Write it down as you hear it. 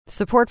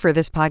Support for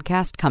this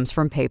podcast comes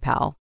from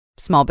PayPal.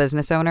 Small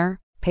business owner?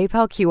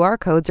 PayPal QR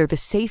codes are the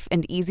safe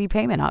and easy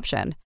payment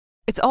option.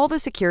 It's all the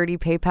security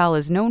PayPal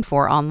is known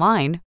for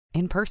online,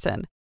 in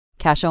person.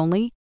 Cash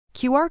only?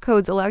 QR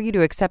codes allow you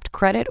to accept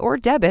credit or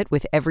debit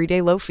with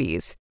everyday low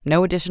fees.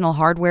 No additional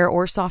hardware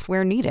or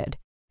software needed.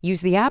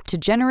 Use the app to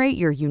generate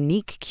your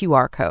unique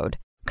QR code.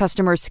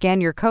 Customers scan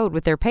your code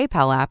with their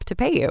PayPal app to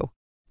pay you.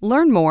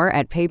 Learn more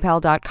at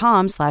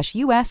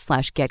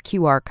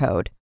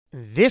paypal.com/us/getqrcode.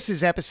 This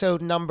is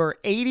episode number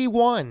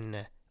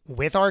 81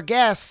 with our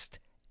guest,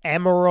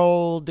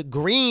 Emerald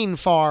Green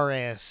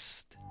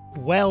Forest.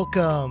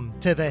 Welcome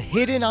to the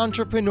Hidden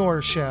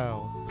Entrepreneur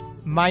Show.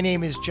 My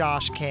name is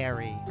Josh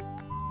Carey.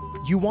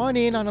 You want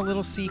in on a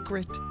little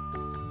secret?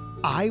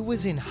 I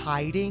was in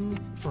hiding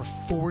for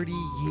 40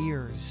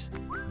 years.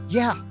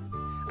 Yeah,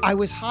 I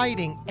was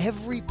hiding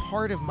every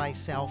part of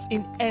myself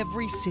in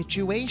every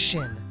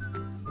situation.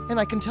 And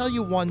I can tell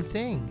you one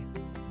thing.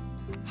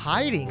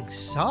 Hiding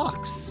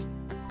sucks.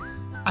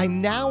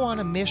 I'm now on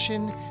a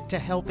mission to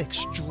help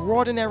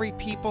extraordinary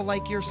people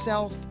like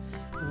yourself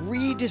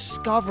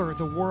rediscover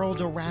the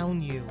world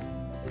around you,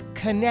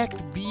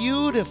 connect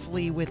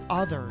beautifully with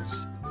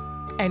others,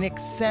 and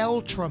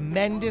excel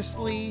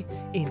tremendously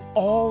in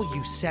all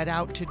you set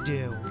out to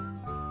do.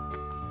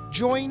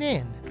 Join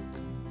in.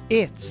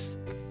 It's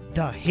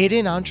the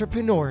Hidden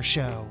Entrepreneur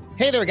Show.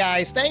 Hey there,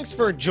 guys. Thanks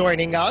for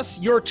joining us.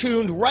 You're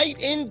tuned right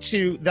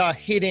into the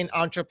Hidden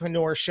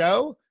Entrepreneur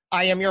Show.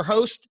 I am your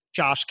host,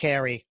 Josh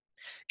Carey.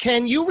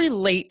 Can you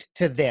relate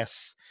to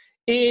this?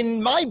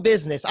 In my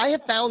business, I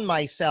have found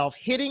myself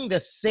hitting the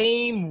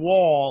same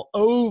wall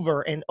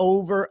over and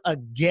over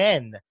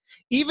again,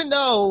 even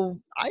though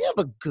I have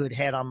a good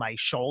head on my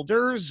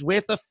shoulders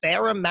with a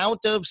fair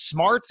amount of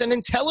smarts and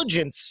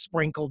intelligence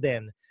sprinkled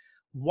in.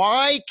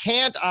 Why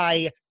can't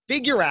I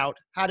figure out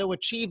how to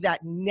achieve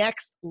that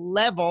next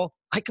level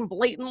I can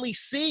blatantly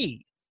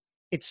see?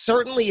 It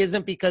certainly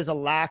isn't because of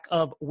lack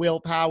of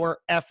willpower,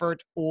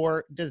 effort,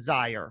 or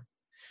desire.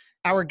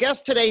 Our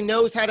guest today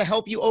knows how to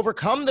help you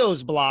overcome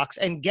those blocks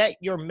and get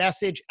your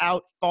message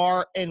out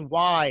far and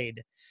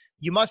wide.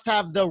 You must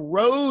have the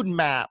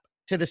roadmap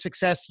to the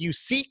success you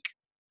seek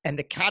and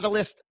the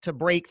catalyst to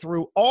break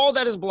through all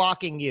that is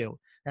blocking you.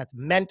 That's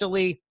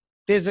mentally,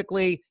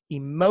 physically,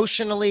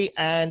 emotionally,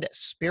 and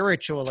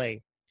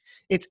spiritually.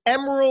 It's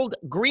Emerald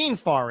Green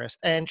Forest,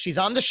 and she's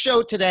on the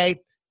show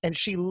today, and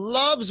she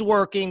loves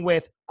working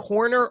with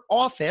corner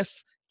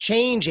office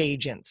change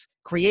agents,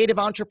 creative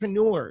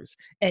entrepreneurs,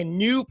 and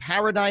new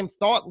paradigm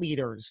thought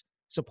leaders,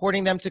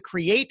 supporting them to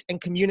create and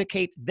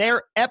communicate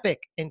their epic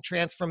and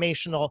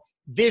transformational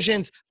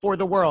visions for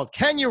the world.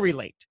 Can you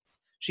relate?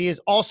 She is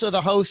also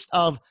the host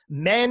of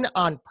Men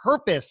on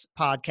Purpose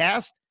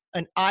podcast,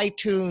 an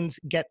iTunes,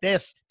 get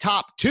this,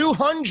 top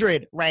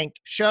 200 ranked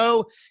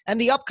show,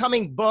 and the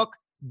upcoming book,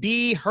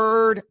 Be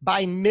Heard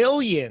by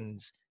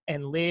Millions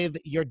and Live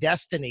Your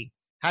Destiny.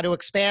 How to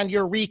expand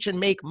your reach and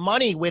make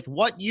money with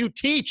what you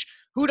teach.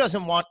 Who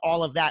doesn't want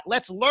all of that?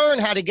 Let's learn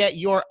how to get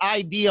your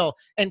ideal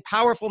and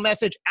powerful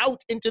message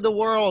out into the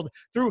world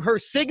through her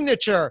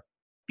signature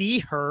Be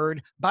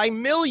Heard by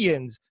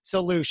Millions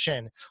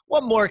solution.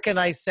 What more can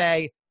I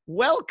say?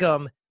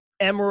 Welcome,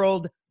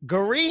 Emerald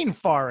Green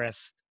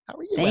Forest. How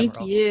are you, Thank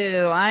Emerald?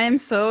 you. I am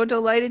so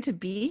delighted to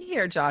be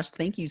here, Josh.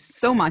 Thank you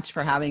so much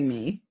for having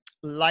me.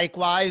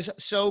 Likewise,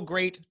 so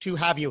great to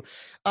have you.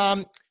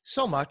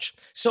 So much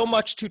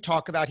to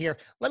talk about here.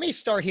 Let me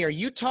start here.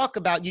 You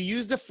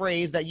use the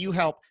phrase that you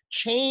help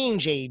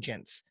change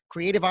agents,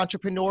 creative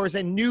entrepreneurs,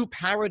 and new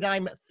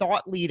paradigm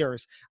thought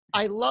leaders.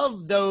 I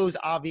love those,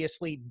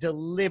 obviously,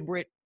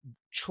 deliberate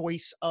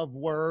choice of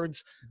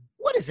words.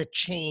 What is a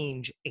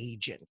change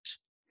agent?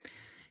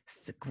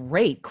 It's a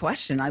great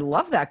question. I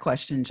love that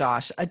question,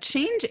 Josh. A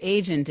change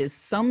agent is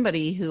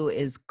somebody who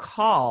is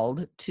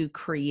called to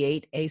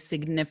create a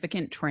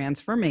significant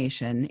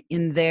transformation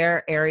in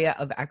their area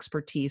of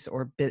expertise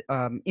or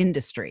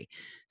industry.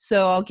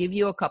 So I'll give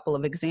you a couple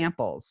of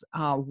examples.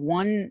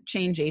 One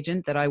change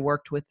agent that I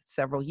worked with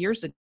several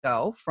years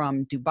ago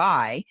from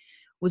Dubai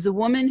was a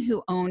woman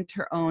who owned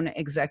her own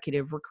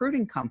executive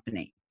recruiting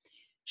company.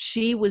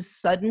 She was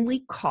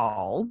suddenly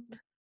called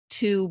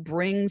to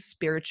bring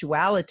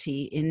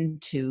spirituality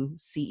into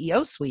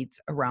CEO suites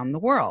around the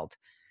world.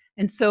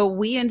 And so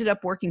we ended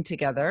up working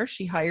together.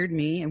 She hired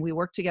me and we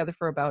worked together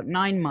for about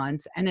 9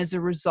 months. And as a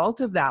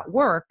result of that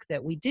work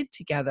that we did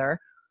together,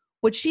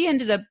 what she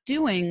ended up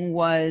doing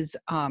was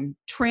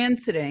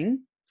transiting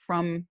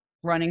from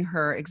running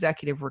her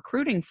executive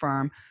recruiting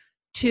firm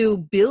to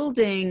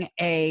building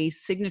a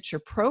signature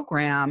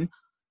program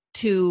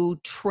to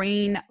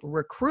train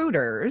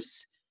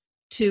recruiters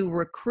to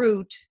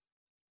recruit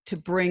to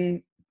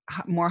bring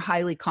more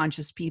highly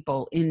conscious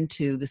people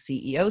into the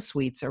CEO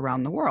suites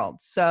around the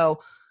world. So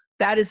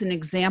that is an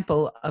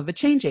example of a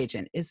change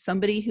agent, is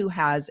somebody who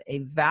has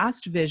a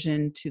vast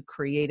vision to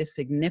create a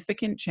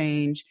significant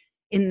change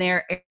in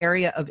their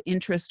area of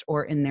interest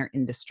or in their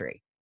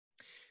industry.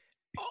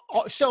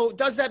 So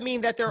does that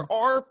mean that there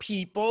are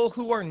people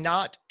who are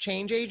not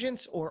change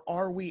agents, or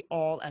are we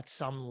all at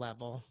some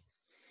level?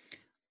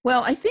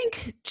 Well, I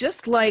think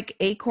just like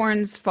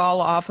acorns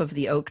fall off of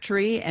the oak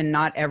tree and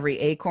not every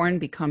acorn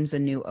becomes a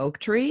new oak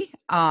tree,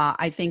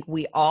 I think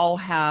we all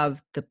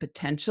have the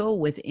potential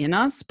within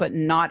us, but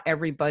not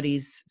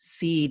everybody's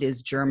seed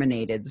is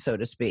germinated, so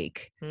to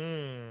speak.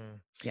 Hmm.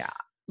 Yeah.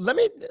 Let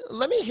me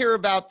let me hear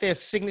about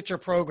this signature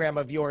program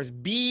of yours,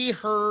 Be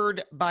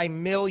Heard by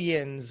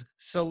Millions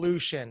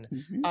solution.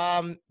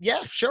 Mhm. Yeah,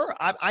 sure.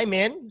 I'm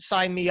in.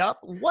 Sign me up.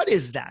 What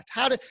is that?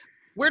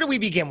 Where do we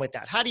begin with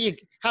that? How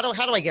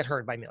do I get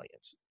heard by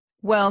millions?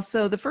 Well,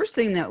 so the first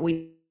thing that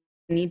we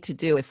need to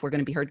do if we're going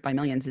to be heard by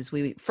millions is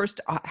we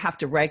first have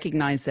to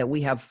recognize that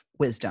we have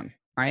wisdom,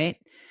 right?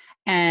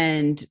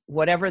 And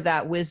whatever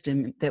that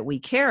wisdom that we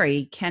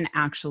carry can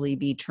actually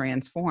be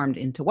transformed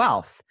into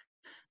wealth.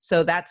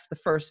 So that's the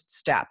first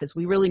step is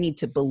we really need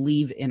to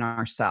believe in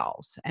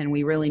ourselves, and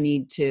we really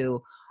need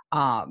to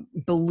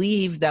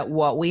believe that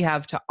what we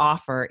have to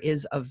offer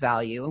is of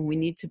value, and we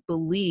need to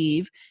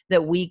believe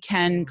that we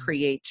can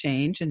create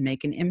change and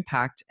make an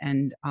impact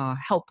and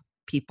help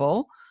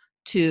people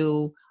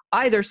to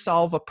either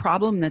solve a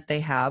problem that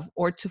they have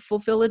or to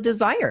fulfill a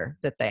desire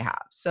that they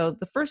have. So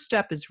the first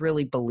step is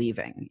really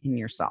believing in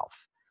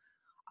yourself.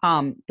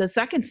 The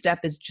second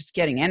step is just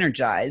getting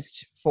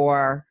energized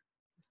for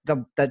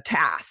the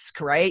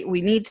task, right?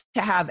 We need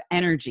to have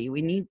energy.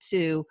 We need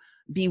to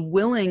be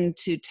willing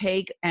to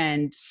take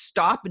and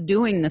stop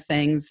doing the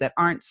things that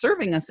aren't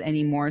serving us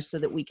anymore so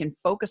that we can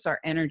focus our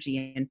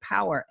energy and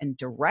power and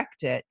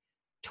direct it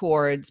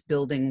towards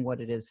building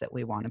what it is that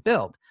we want to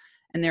build.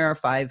 And there are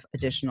 5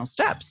 additional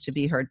steps to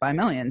be heard by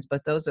millions,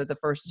 but those are the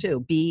first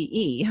 2.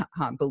 BE,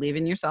 believe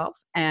in yourself,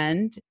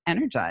 and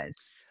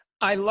energize.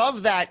 I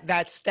love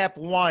that step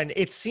one.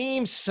 It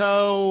seems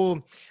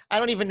so, I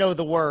don't even know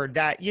the word,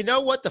 that you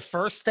know what the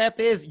first step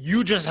is?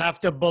 You just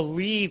have to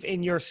believe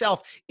in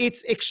yourself.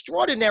 It's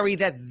extraordinary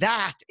that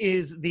that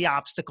is the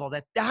obstacle,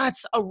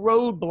 that's a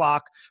roadblock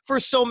for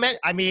so many.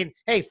 I mean,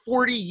 hey,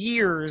 40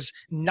 years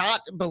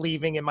not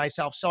believing in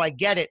myself. So I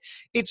get it.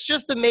 It's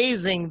just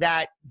amazing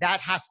that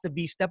that has to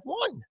be step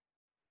one.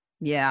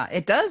 Yeah,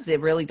 it does. It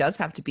really does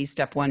have to be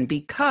step one,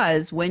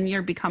 because when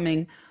you're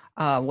becoming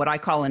what I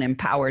call an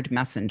empowered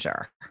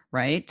messenger,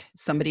 right?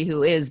 Somebody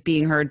who is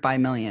being heard by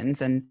millions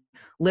and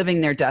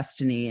living their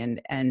destiny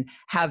and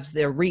has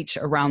their reach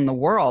around the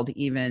world,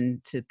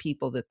 even to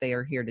people that they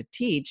are here to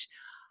teach.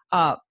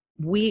 Uh,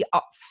 we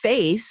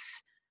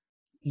face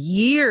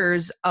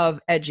years of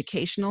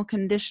educational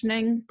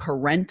conditioning,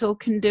 parental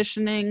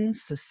conditioning,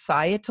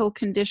 societal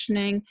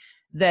conditioning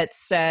that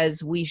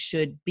says we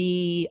should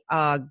be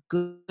a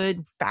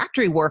good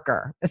factory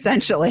worker,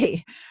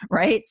 essentially,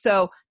 right?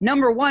 So,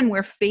 number one,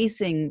 we're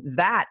facing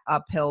that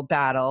uphill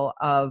battle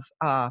of,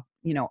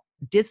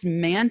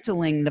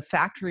 dismantling the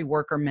factory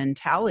worker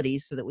mentality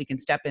so that we can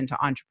step into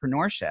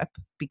entrepreneurship.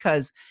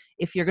 Because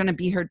if you're going to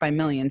be heard by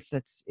millions,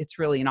 it's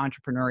really an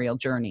entrepreneurial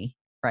journey,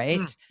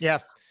 right? Yeah.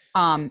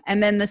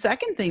 And then the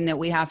second thing that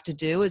we have to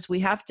do is we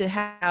have to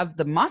have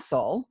the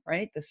muscle,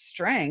 right? The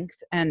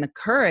strength and the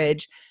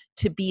courage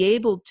to be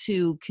able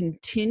to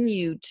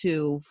continue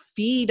to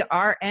feed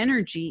our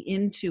energy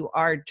into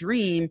our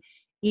dream,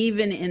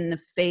 even in the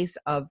face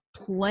of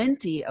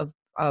plenty of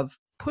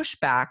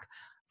pushback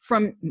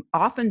from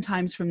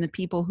oftentimes from the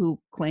people who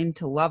claim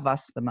to love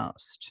us the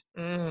most.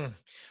 Mm.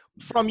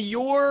 From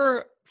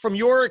your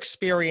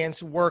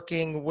experience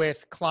working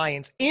with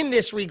clients in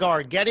this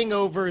regard, getting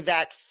over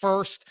that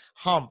first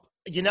hump,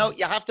 you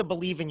have to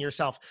believe in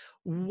yourself.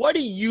 What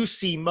do you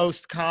see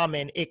most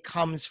common it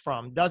comes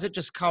from? Does it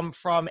just come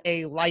from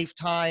a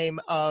lifetime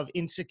of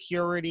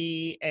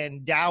insecurity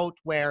and doubt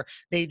where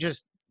they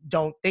just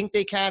don't think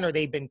they can, or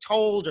they've been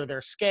told, or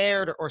they're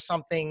scared, or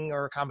something,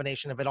 or a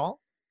combination of it all?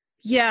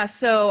 Yeah,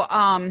 so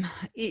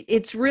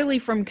it's really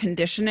from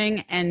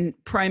conditioning, and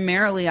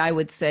primarily I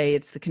would say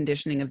it's the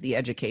conditioning of the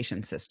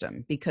education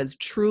system, because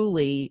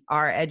truly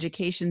our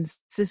education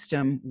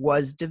system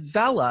was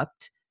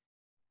developed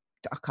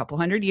a couple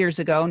hundred years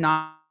ago,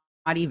 not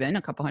even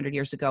a couple hundred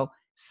years ago,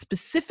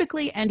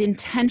 specifically and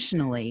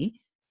intentionally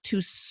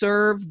to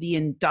serve the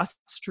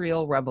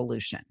Industrial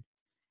Revolution.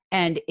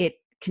 And it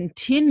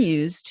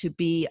continues to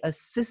be a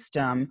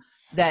system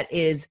that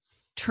is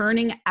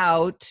turning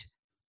out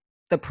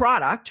the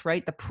product,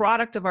 right? The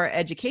product of our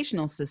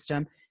educational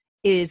system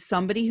is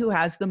somebody who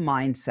has the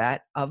mindset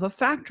of a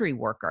factory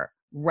worker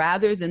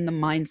rather than the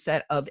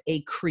mindset of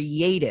a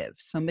creative,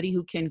 somebody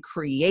who can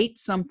create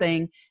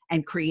something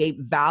and create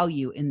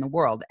value in the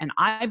world. And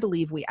I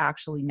believe we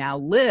actually now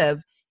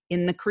live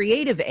in the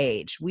creative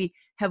age. We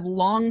have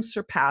long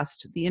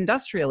surpassed the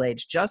industrial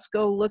age. Just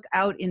go look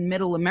out in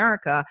middle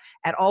America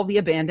at all the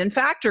abandoned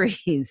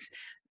factories.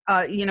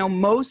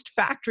 Most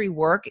factory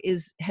work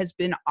has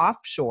been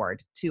offshored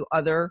to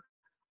other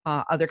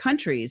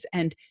countries,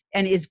 and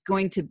is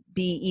going to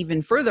be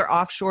even further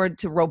offshored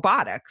to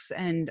robotics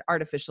and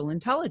artificial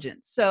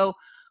intelligence. So,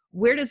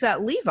 where does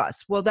that leave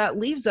us? Well, that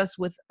leaves us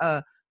with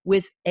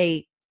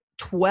a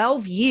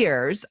 12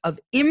 years of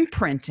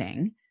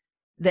imprinting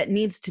that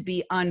needs to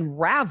be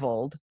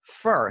unraveled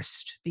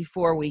first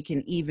before we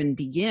can even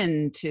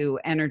begin to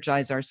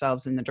energize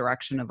ourselves in the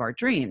direction of our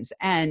dreams.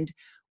 And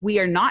we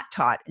are not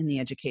taught in the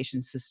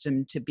education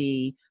system to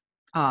be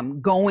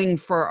going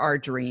for our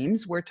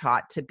dreams. We're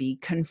taught to be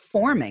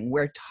conforming.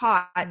 We're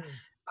taught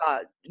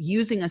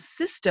using a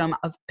system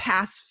of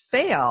pass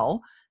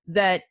fail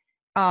that,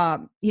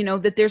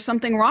 that there's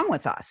something wrong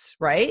with us,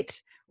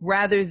 right?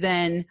 Rather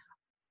than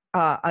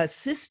a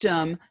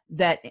system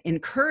that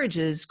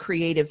encourages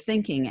creative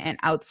thinking and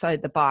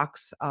outside the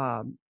box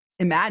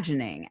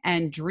imagining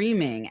and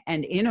dreaming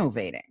and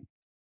innovating.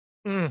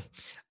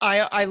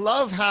 I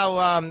love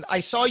how I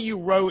saw you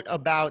wrote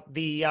about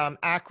the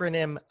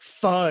acronym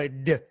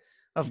FUD,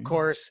 of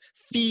course,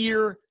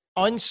 fear,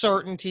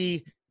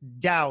 uncertainty,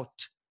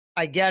 doubt.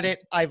 I get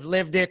it. I've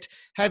lived it.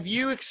 Have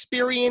you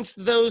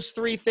experienced those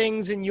three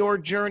things in your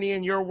journey,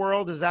 in your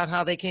world? Is that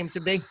how they came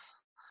to be?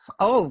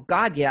 Oh,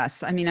 God,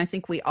 yes. I mean, I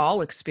think we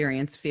all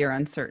experience fear,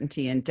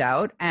 uncertainty, and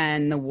doubt.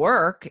 And the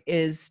work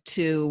is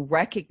to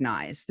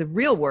recognize, the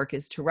real work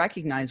is to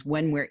recognize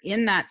when we're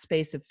in that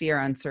space of fear,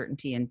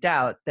 uncertainty, and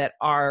doubt, that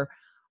our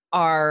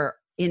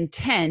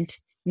intent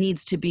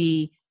needs to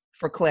be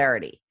for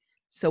clarity.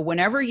 So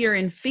whenever you're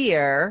in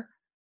fear,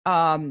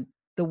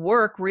 the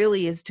work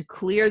really is to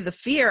clear the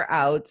fear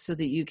out so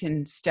that you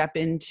can step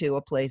into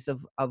a place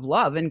of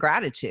love and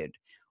gratitude.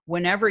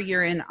 Whenever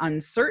you're in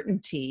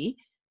uncertainty,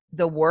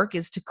 the work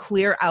is to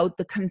clear out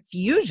the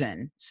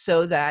confusion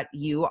so that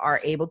you are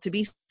able to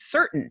be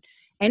certain.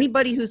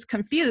 Anybody who's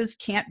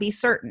confused can't be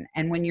certain.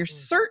 And when you're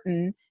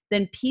certain,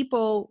 then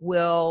people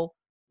will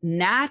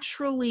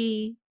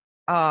naturally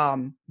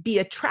be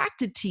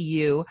attracted to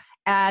you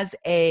as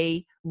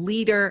a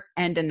leader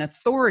and an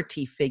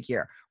authority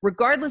figure,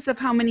 regardless of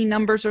how many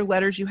numbers or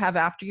letters you have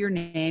after your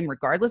name,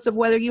 regardless of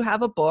whether you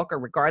have a book, or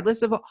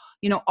regardless of,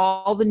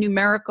 all the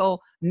numerical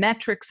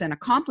metrics and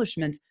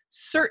accomplishments.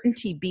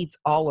 Certainty beats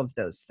all of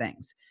those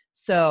things.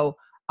 So,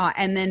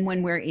 and then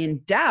when we're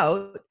in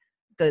doubt,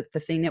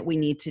 the thing that we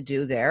need to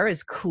do there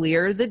is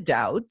clear the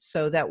doubt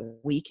so that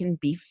we can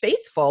be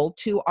faithful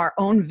to our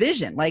own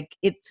vision. Like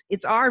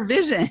it's our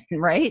vision,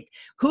 right?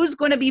 Who's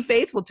going to be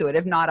faithful to it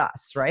if not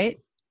us, right?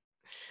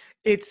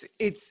 It's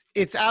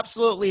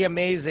absolutely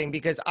amazing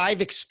because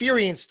I've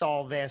experienced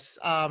all this,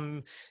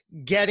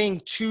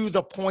 getting to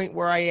the point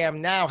where I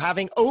am now,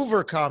 having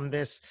overcome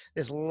this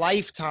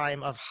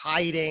lifetime of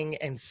hiding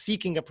and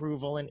seeking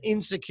approval and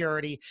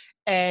insecurity.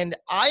 And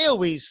I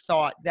always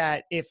thought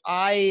that if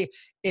I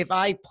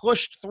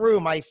pushed through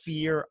my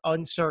fear,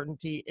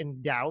 uncertainty,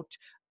 and doubt,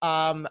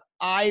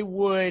 I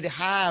would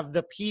have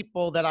the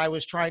people that I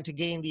was trying to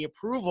gain the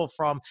approval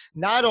from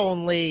not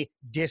only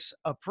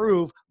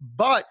disapprove,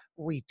 but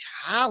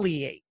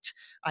retaliate.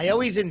 I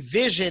always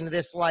envision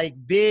this like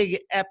big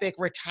epic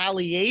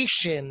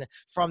retaliation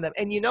from them.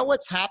 And you know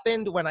what's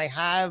happened when I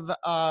have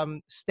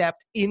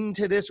stepped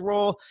into this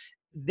role?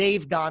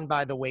 They've gone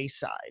by the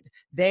wayside.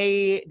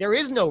 There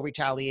is no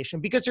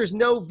retaliation because there's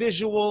no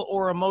visual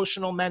or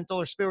emotional,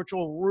 mental, or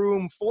spiritual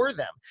room for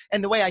them.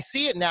 And the way I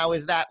see it now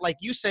is that, like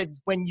you said,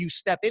 when you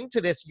step into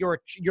this,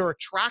 you're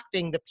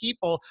attracting the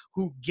people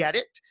who get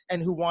it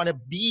and who want to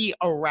be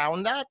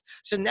around that.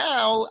 So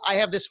now I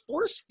have this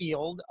force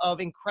field of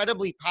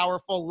incredibly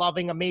powerful,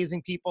 loving,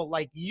 amazing people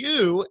like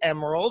you,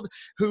 Emerald,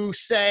 who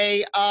say,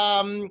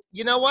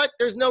 you know what?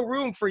 There's no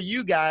room for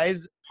you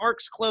guys.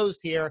 Park's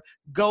closed here.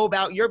 Go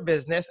about your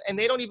business. And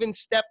they don't even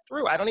step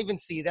through. I don't even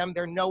see them.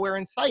 They're nowhere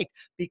in sight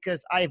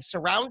because I've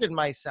surrounded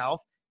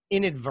myself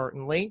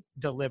inadvertently,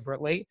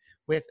 deliberately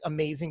with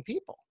amazing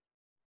people.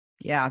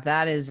 Yeah,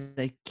 that is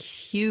a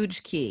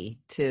huge key,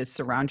 to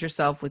surround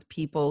yourself with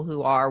people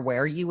who are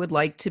where you would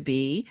like to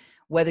be,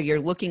 whether you're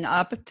looking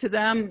up to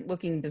them,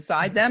 looking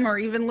beside them, or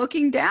even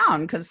looking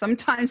down, because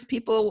sometimes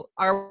people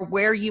are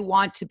where you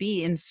want to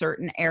be in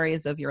certain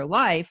areas of your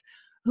life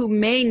who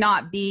may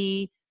not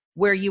be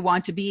where you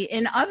want to be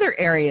in other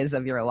areas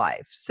of your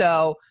life.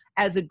 So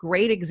as a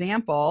great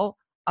example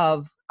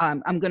of,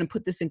 I'm going to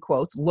put this in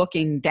quotes,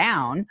 looking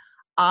down,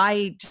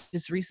 I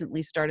just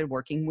recently started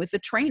working with a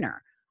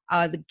trainer.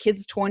 The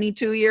kid's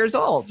 22 years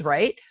old,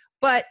 right?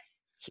 But,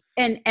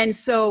 and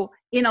so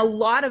in a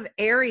lot of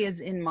areas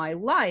in my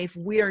life,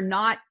 we are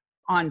not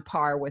on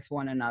par with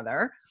one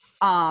another.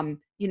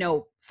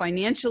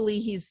 Financially,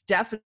 he's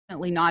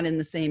definitely not in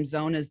the same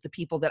zone as the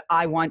people that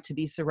I want to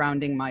be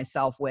surrounding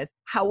myself with.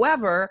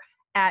 However,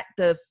 at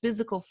the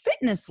physical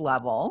fitness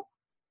level,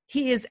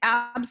 he has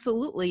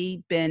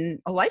absolutely been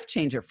a life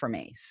changer for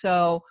me.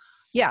 So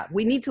yeah,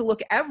 we need to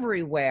look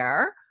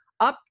everywhere,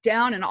 up,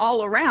 down, and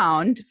all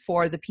around,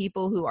 for the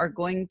people who are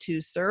going to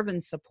serve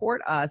and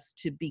support us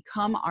to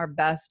become our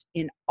best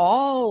in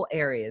all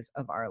areas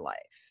of our life.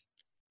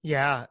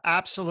 Yeah,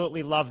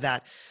 absolutely love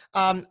that.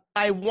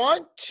 I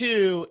want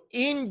to,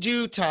 in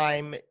due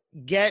time,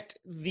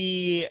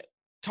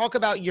 talk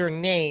about your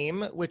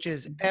name, which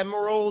is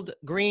Emerald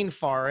Green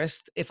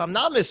Forest. If I'm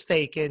not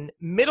mistaken,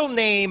 middle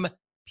name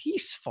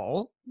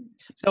Peaceful.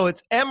 So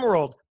it's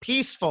Emerald,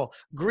 Peaceful,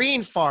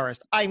 Green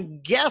Forest.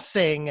 I'm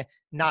guessing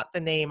not the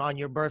name on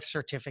your birth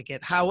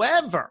certificate.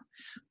 However,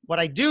 what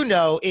I do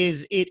know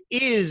is it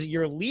is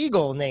your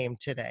legal name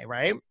today,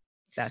 right?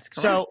 That's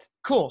correct. So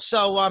cool.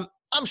 So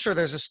I'm sure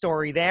there's a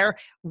story there.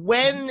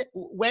 When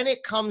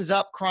it comes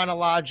up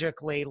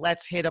chronologically,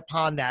 let's hit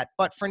upon that.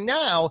 But for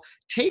now,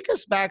 take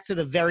us back to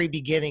the very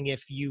beginning,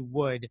 if you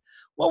would.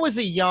 What was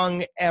a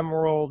young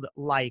Emerald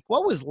like?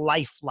 What was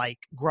life like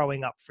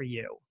growing up for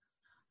you?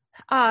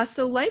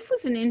 So life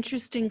was an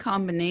interesting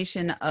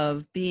combination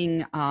of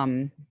being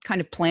kind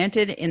of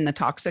planted in the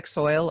toxic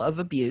soil of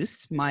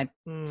abuse. My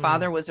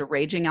father was a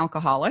raging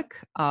alcoholic,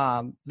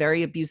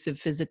 very abusive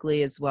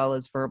physically as well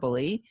as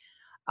verbally.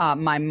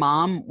 My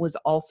mom was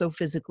also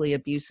physically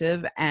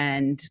abusive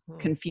and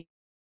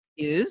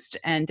confused,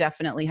 and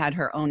definitely had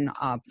her own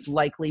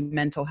likely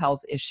mental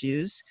health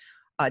issues.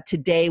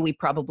 Today, we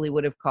probably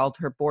would have called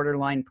her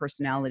borderline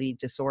personality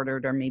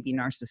disordered or maybe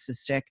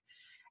narcissistic.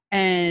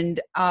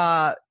 And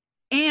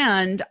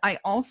I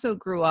also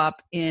grew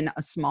up in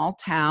a small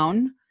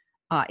town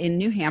in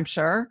New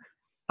Hampshire,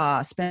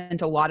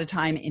 spent a lot of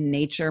time in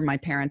nature. My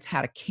parents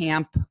had a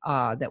camp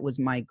that was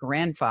my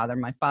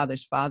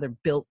father's father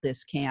built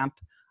this camp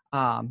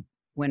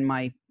when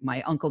my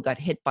uncle got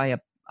hit by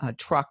a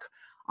truck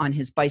on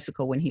his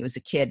bicycle when he was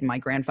a kid. My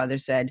grandfather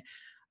said,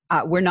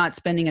 we're not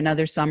spending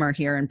another summer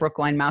here in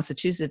Brookline,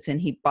 Massachusetts. And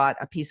he bought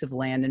a piece of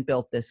land and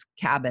built this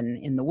cabin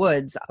in the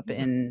woods up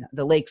in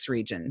the Lakes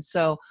region.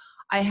 So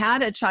I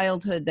had a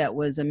childhood that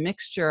was a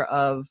mixture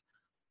of,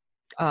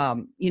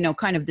 kind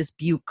of this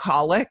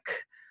bucolic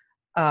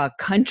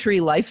country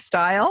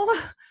lifestyle,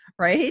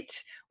 right?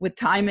 With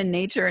time in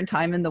nature and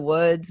time in the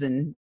woods.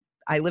 And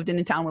I lived in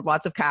a town with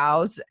lots of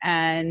cows,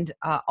 and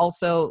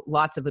also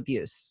lots of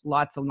abuse,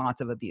 lots and lots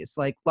of abuse,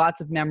 like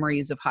lots of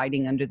memories of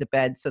hiding under the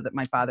bed so that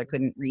my father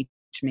couldn't reach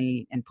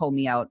me and pull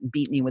me out and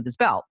beat me with his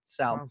belt.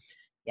 So,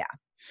 yeah.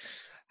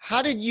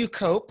 How did you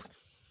cope?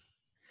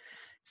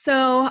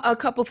 So a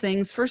couple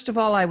things. First of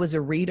all, I was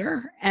a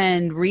reader,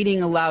 and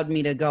reading allowed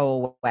me to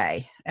go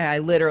away. I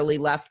literally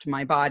left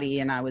my body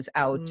and I was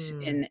out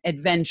in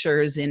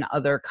adventures in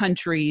other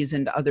countries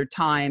and other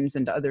times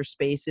and other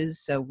spaces.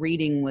 So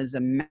reading was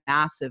a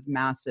massive,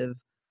 massive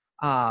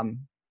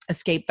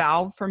escape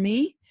valve for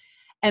me.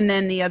 And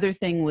then the other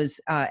thing was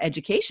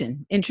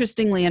education.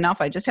 Interestingly enough,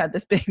 I just had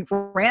this big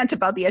rant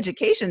about the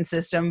education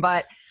system,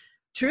 but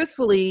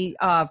truthfully,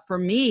 for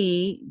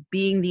me,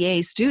 being the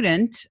A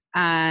student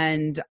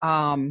and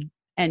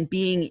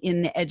being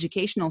in the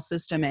educational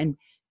system and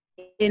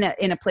in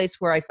a place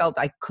where I felt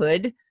I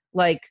could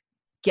like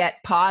get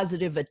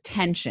positive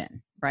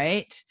attention,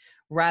 right,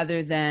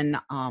 rather than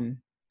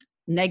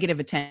negative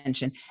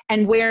attention,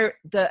 and where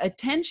the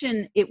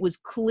attention, it was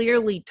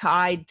clearly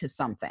tied to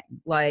something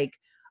like,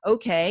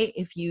 okay,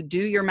 if you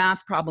do your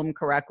math problem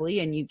correctly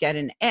and you get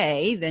an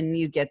A, then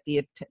you get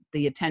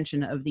the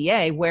attention of the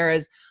A,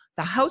 whereas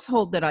the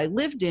household that I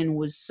lived in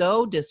was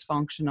so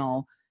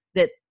dysfunctional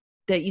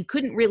that you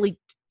couldn't really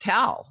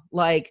tell.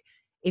 Like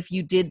if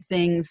you did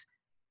things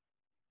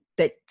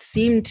that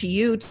seemed to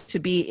you to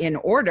be in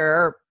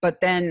order,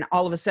 but then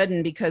all of a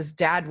sudden, because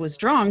dad was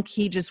drunk,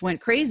 he just went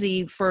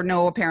crazy for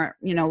no apparent,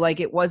 like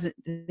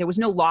there was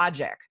no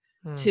logic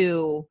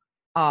to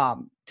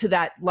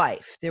that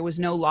life. There was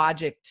no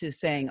logic to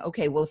saying,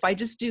 okay, well, if I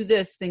just do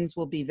this, things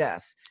will be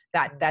this.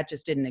 That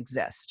just didn't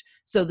exist.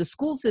 So the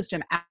school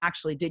system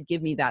actually did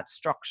give me that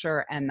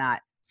structure and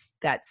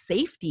that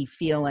safety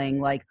feeling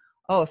like,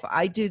 oh, if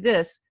I do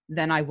this,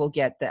 then I will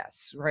get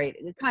this, right?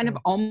 Kind of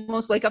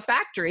almost like a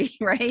factory,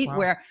 right? Wow.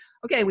 Where,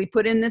 okay, we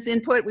put in this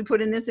input, we put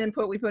in this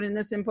input, we put in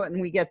this input, and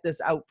we get this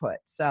output.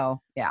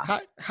 So, yeah.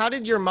 How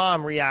did your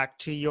mom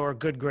react to your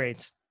good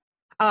grades?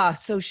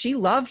 So she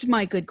loved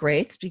my good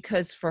grades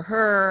because for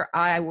her,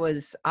 I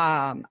was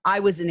an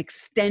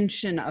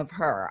extension of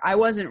her. I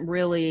wasn't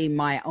really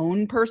my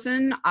own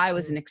person. I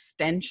was an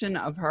extension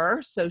of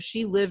her. So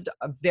she lived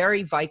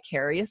very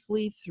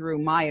vicariously through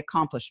my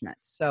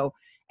accomplishments. So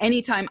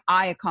anytime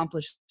I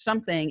accomplished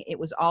something, it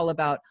was all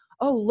about,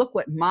 oh, look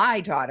what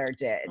my daughter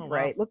did,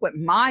 right? Look what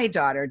my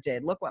daughter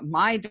did. Look what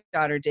my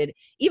daughter did.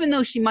 Even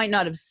though she might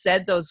not have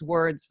said those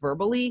words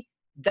verbally,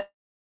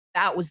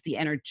 that was the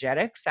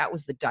energetics, that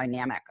was the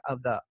dynamic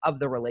of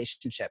the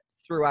relationship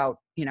throughout,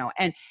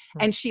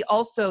 and she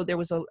also, there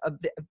was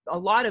a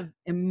lot of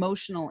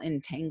emotional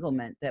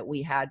entanglement that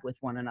we had with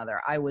one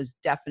another. I was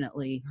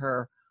definitely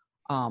her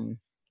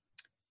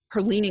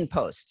leaning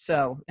post.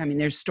 So, I mean,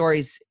 there's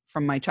stories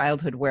from my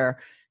childhood where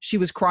she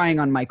was crying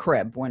on my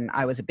crib when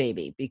I was a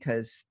baby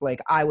because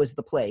like I was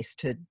the place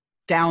to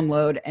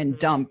download and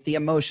dump the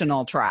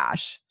emotional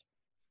trash.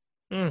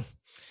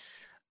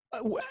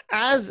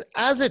 As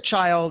a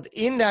child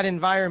in that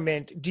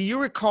environment, do you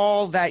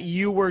recall that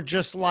you were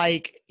just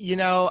like,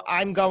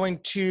 I'm going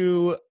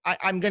to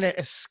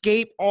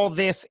escape all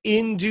this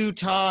in due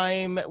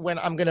time when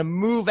I'm going to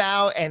move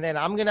out and then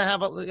I'm going to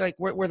have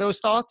were those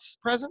thoughts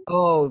present?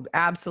 Oh,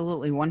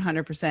 absolutely.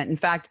 100%. In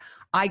fact,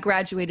 I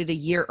graduated a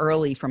year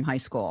early from high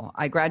school.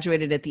 I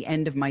graduated at the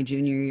end of my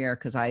junior year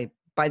because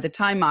by the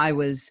time I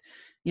was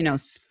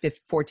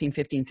 14,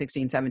 15,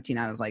 16, 17,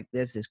 I was like,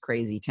 this is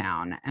crazy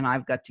town and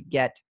I've got to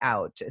get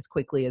out as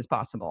quickly as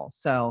possible.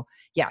 So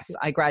yes,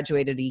 I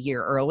graduated a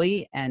year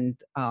early and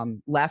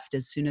left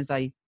as soon as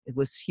it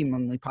was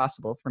humanly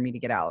possible for me to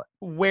get out.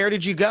 Where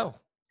did you go?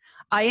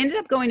 I ended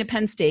up going to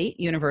Penn State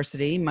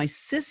University. My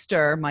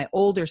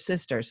older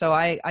sister, so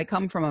I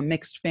come from a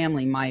mixed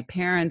family. My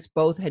parents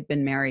both had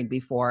been married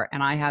before,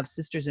 and I have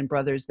sisters and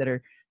brothers that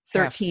are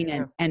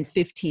 13 and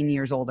 15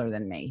 years older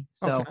than me.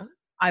 So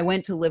I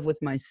went to live with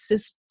my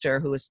sister,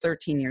 who was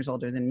 13 years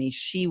older than me.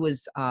 She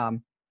was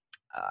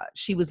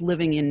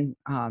living in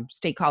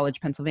State College,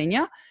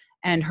 Pennsylvania,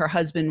 and her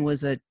husband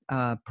was a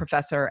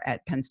professor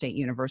at Penn State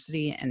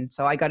University. And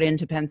so I got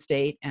into Penn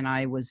State, and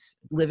I was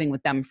living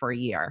with them for a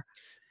year.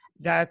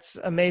 That's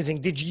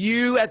amazing. Did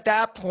you, at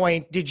that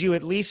point,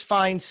 at least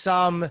find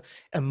some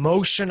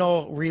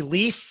emotional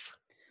relief?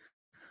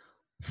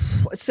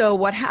 So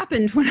what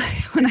happened when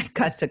I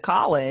got to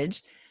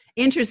college,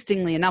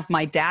 interestingly enough,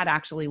 my dad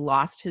actually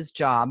lost his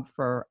job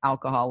for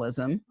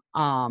alcoholism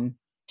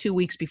 2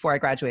 weeks before I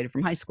graduated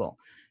from high school.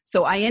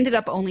 So I ended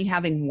up only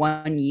having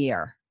 1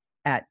 year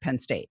at Penn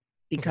State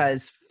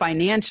because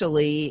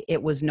financially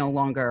it was no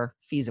longer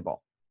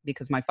feasible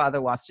because my father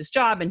lost his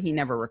job and he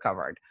never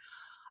recovered.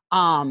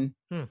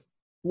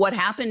 What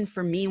happened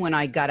for me when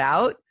I got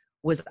out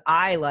was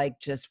I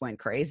just went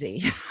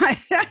crazy.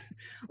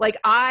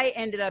 I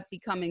ended up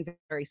becoming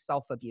very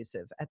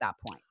self-abusive at that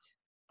point.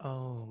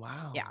 Oh,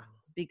 wow. Yeah.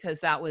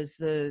 Because that was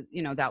the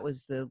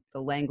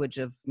language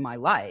of my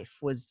life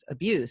was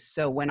abuse.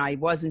 So when I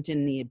wasn't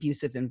in the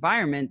abusive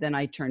environment, then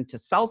I turned to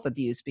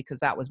self-abuse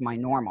because that was my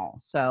normal.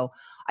 So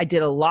I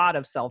did a lot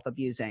of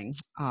self-abusing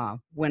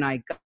when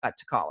I got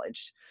to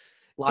college.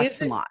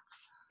 Lots and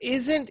lots.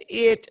 Isn't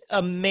it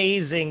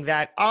amazing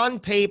that on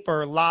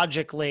paper,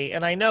 logically,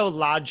 and I know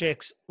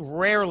logics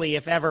rarely,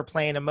 if ever,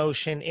 play an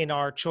emotion in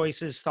our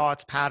choices,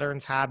 thoughts,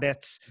 patterns,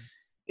 habits.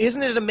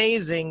 Isn't it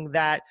amazing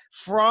that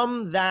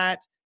from that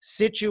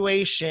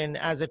situation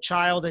as a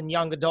child and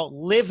young adult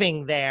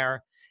living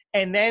there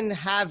and then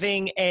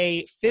having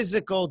a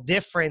physical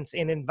difference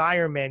in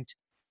environment,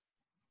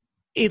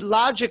 it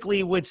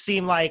logically would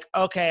seem like,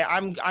 okay,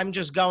 I'm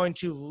just going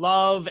to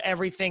love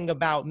everything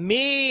about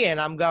me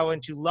and I'm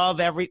going to love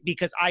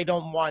because I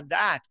don't want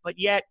that. But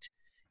yet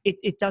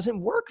it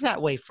doesn't work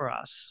that way for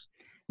us.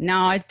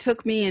 No, it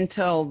took me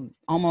until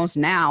almost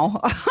now.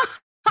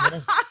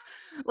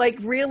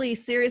 Really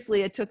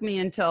seriously, it took me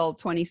until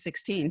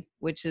 2016,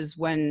 which is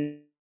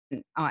when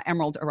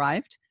Emerald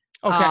arrived.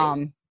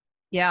 Okay.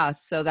 Yeah,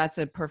 so that's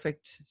a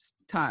perfect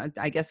time.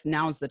 I guess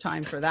now's the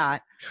time for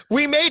that.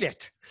 We made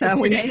it. So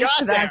we made it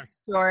to that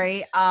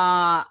story.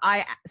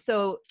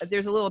 So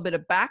there's a little bit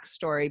of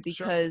backstory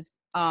because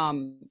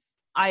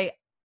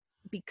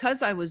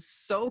because I was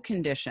so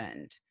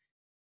conditioned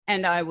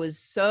and I was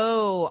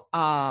so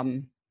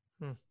I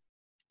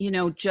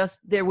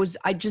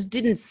just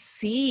didn't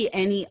see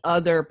any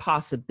other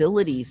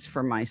possibilities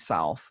for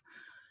myself.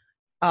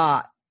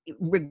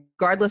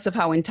 Regardless of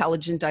how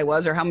intelligent I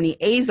was or how many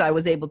A's I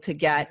was able to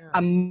get,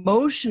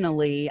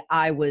 emotionally,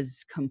 I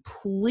was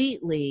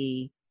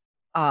completely,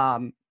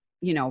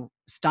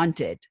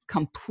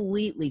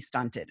 completely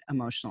stunted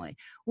emotionally,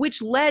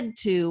 which led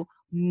to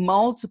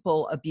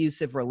multiple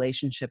abusive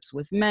relationships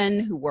with men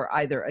who were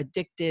either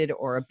addicted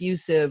or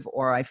abusive,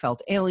 or I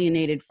felt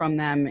alienated from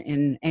them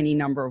in any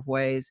number of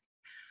ways.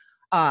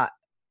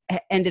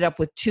 Ended up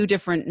with 2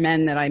 different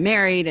men that I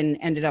married and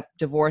ended up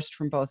divorced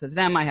from both of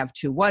them. I have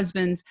 2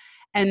 husbands.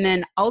 And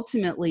then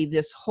ultimately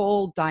this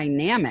whole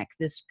dynamic,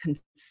 this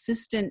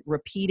consistent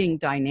repeating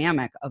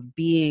dynamic of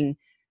being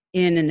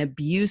in an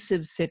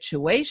abusive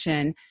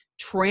situation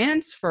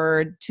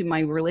transferred to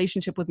my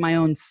relationship with my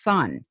own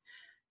son.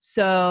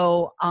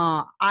 So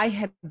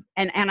I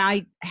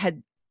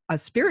had a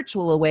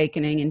spiritual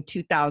awakening in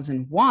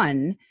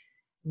 2001,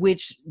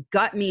 which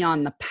got me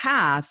on the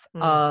path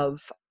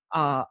of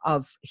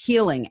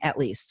healing, at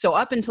least. So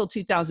up until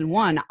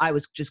 2001, I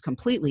was just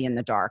completely in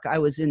the dark. I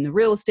was in the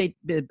real estate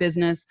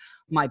business.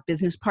 My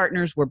business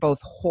partners were both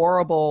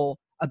horrible,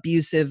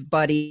 abusive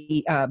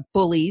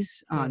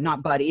bullies,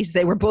 not buddies.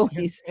 They were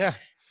bullies. Yeah.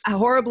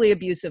 Horribly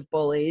abusive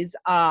bullies.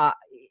 I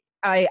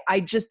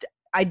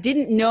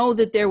didn't know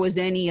that there was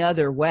any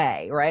other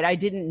way, right? I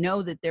didn't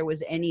know that there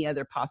was any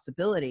other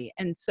possibility.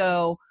 And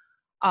so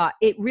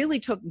it really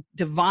took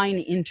divine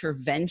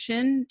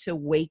intervention to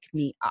wake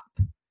me up.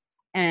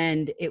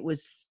 And it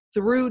was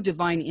through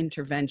divine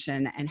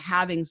intervention and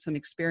having some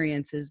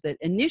experiences that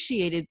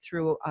initiated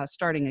through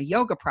starting a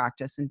yoga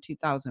practice in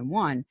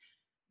 2001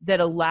 that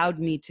allowed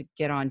me to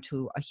get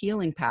onto a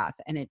healing path.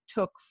 And it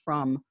took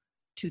from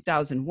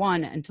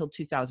 2001 until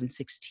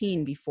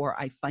 2016 before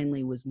I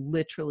finally was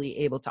literally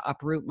able to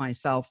uproot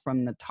myself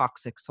from the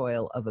toxic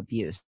soil of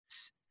abuse.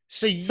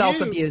 So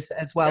self-abuse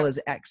as well as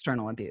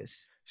external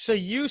abuse. So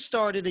you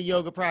started a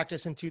yoga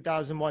practice in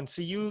 2001.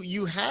 So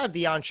you had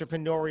the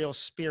entrepreneurial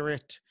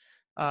spirit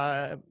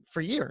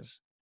for years.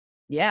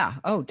 Yeah.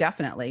 Oh,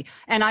 definitely.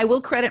 And I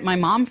will credit my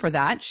mom for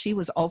that. She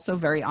was also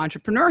very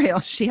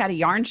entrepreneurial. She had a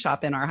yarn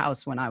shop in our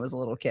house when I was a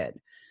little kid.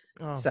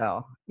 Oh.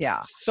 So,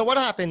 yeah. So what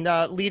happened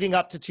leading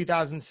up to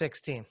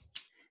 2016?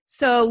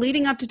 So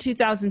leading up to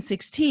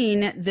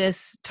 2016,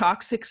 this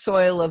toxic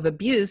soil of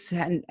abuse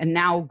had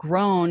now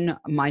grown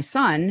my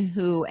son,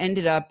 who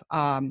ended up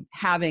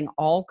having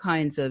all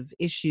kinds of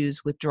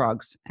issues with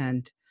drugs.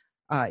 And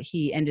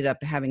he ended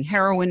up having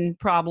heroin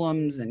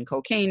problems and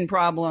cocaine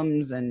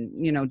problems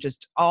and,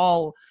 just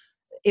all.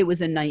 It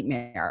was a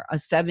nightmare, a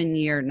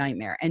 7-year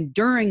nightmare. And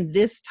during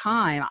this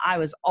time, I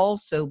was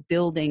also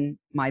building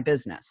my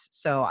business.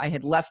 So I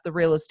had left the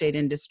real estate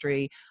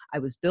industry. I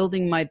was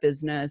building my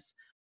business.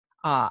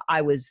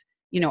 I was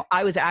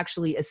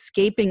actually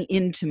escaping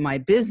into my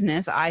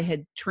business. I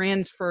had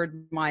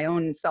transferred my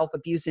own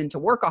self-abuse into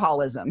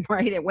workaholism,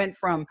 right? It went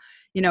from,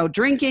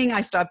 drinking, I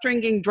stopped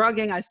drinking,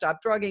 drugging, I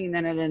stopped drugging, and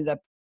then it ended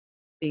up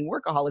being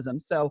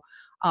workaholism. So,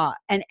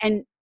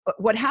 and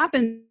what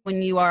happens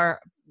when you are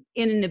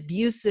in an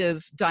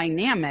abusive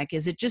dynamic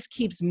is it just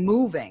keeps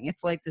moving.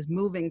 It's like this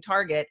moving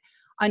target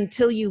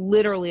until you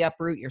literally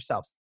uproot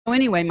yourself. So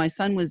anyway, my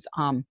son was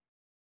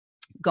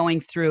going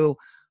through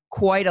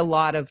quite a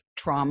lot of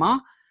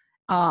trauma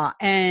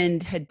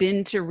and had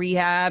been to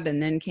rehab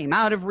and then came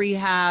out of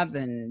rehab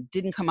and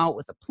didn't come out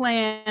with a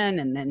plan.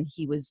 And then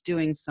he was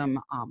doing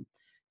some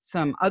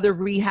other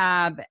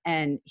rehab,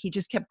 and he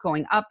just kept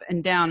going up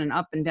and down and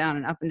up and down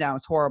and up and down. It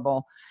was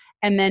horrible.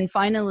 And then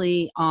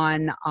finally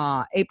on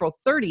April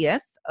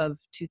 30th of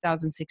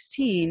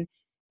 2016,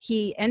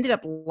 he ended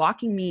up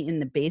locking me in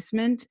the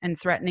basement and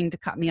threatening to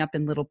cut me up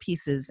in little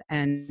pieces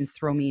and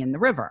throw me in the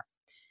river.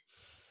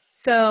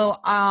 So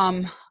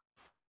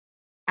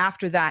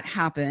after that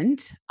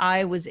happened,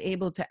 I was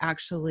able to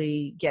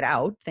actually get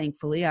out.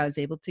 Thankfully, I was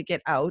able to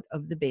get out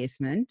of the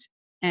basement,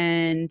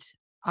 and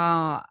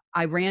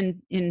I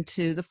ran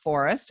into the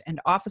forest,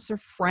 and Officer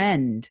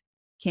Friend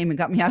came and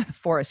got me out of the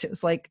forest. It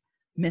was like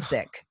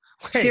mythic.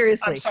 Wait,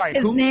 Seriously. I'm sorry.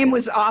 His name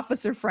was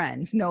Officer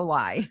Friend. No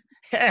lie.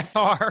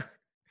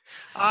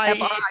 F-R-I-E.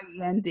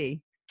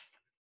 F-R-I-E-N-D.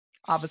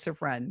 Officer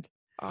Friend.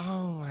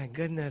 Oh my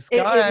goodness. It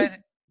God.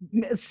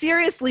 was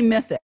seriously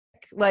mythic.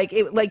 Like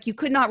you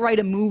could not write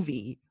a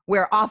movie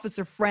where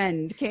Officer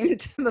Friend came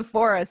to the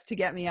forest to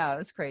get me out. It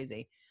was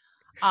crazy.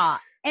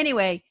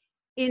 Anyway,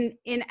 in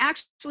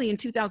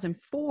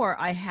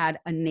 2004, I had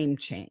a name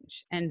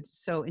change. And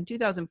so in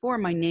 2004,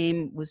 my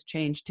name was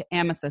changed to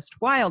Amethyst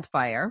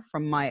Wildfire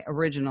from my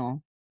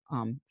original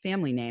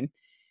family name.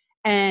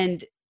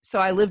 And so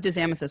I lived as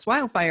Amethyst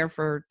Wildfire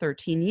for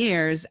 13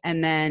 years.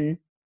 And then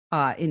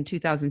in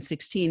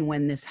 2016,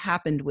 when this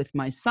happened with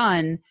my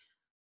son,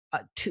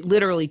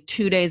 literally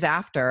 2 days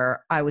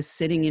after, I was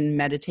sitting in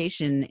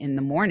meditation in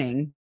the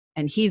morning,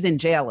 and he's in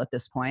jail at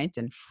this point,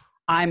 and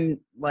I'm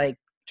like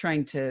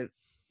trying to,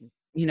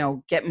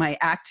 get my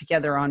act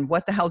together on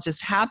what the hell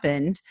just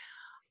happened.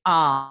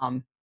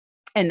 And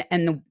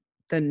the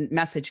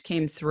message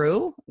came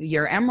through,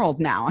 "You're Emerald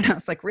now." And I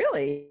was like,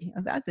 really?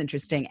 That's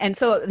interesting. And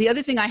so the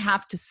other thing I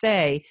have to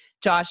say,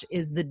 Josh,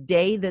 is the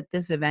day that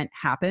this event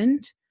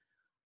happened,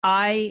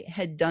 I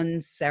had done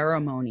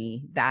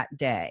ceremony that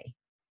day.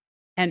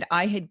 And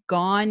I had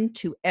gone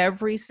to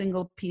every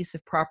single piece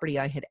of property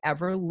I had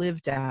ever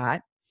lived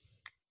at.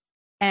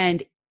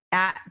 And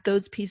at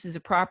those pieces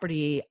of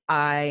property,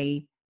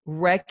 I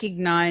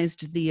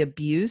recognized the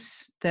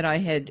abuse that I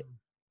had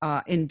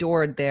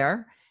endured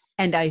there.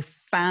 And I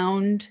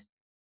found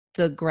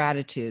the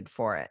gratitude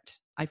for it.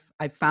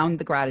 I found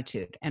the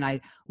gratitude. And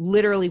I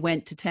literally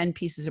went to 10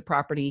 pieces of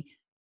property,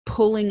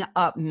 pulling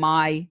up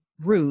my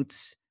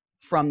roots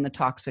from the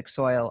toxic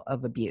soil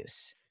of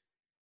abuse.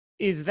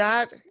 Is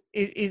that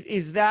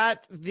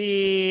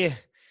the,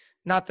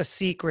 not the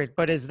secret,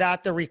 but is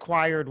that the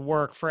required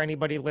work for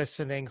anybody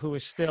listening who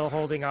is still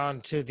holding on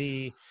to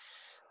the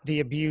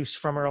abuse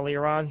from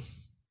earlier on?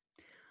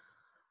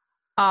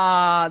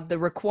 The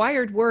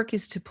required work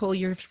is to pull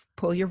your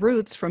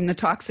roots from the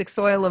toxic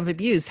soil of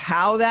abuse.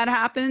 How that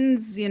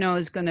happens,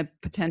 is going to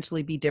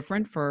potentially be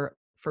different for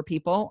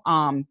people.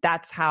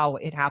 That's how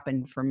it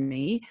happened for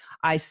me.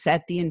 I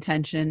set the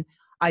intention.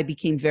 I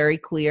became very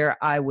clear.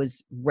 I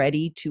was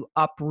ready to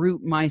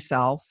uproot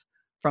myself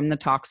from the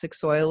toxic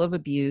soil of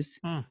abuse.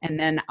 And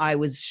then I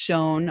was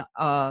shown,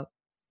 I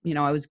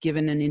was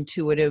given an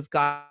intuitive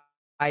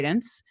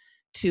guidance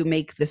to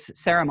make this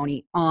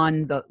ceremony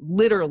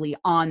literally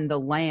on the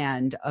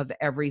land of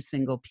every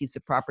single piece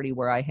of property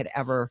where I had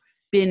ever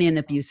been in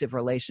abusive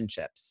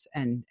relationships,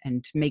 and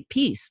to make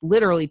peace,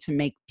 literally to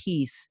make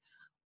peace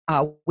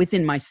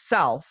within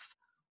myself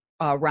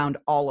around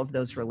all of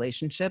those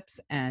relationships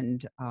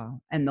and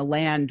the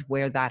land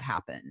where that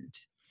happened.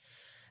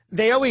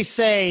 They always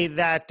say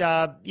that,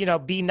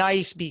 be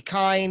nice, be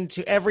kind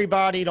to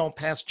everybody. Don't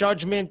pass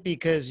judgment,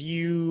 because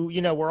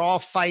we're all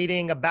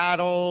fighting a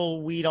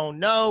battle we don't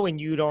know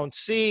and you don't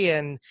see.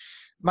 And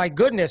my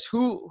goodness,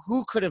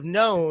 who could have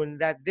known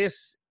that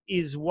this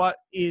is what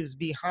is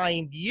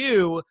behind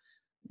you?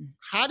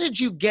 How did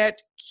you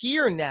get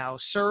here now,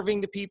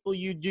 serving the people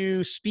you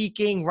do,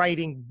 speaking,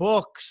 writing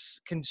books,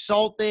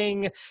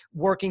 consulting,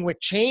 working with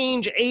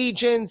change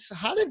agents?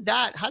 How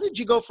did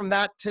you go from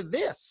that to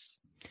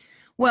this?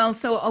 Well,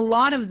 so a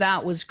lot of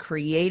that was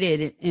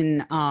created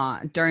in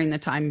during the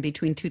time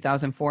between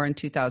 2004 and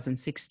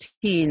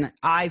 2016.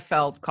 I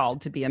felt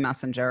called to be a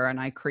messenger, and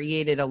I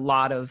created a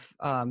lot of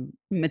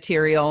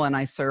material, and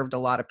I served a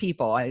lot of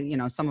people.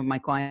 Some of my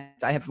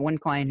clients. I have one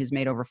client who's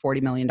made over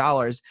 $40 million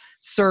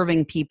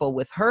serving people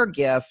with her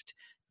gift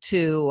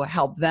to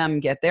help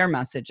them get their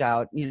message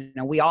out.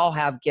 We all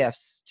have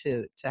gifts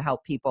to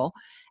help people,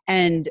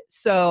 and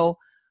so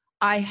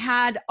I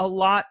had a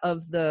lot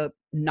of the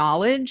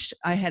knowledge.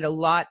 I had a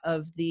lot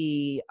of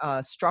the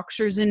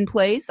structures in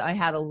place. I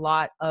had a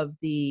lot of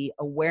the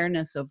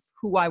awareness of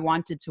who I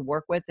wanted to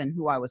work with and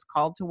who I was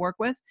called to work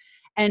with.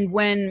 And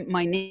when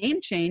my name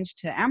changed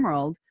to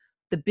Emerald,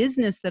 the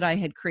business that I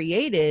had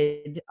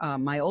created,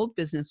 my old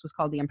business was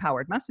called The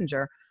Empowered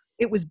Messenger.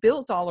 It was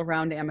built all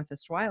around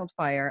Amethyst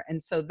Wildfire.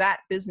 And so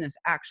that business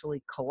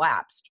actually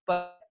collapsed.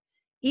 But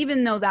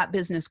even though that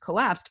business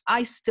collapsed,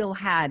 I still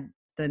had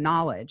the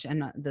knowledge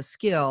and the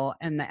skill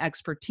and the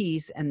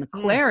expertise and the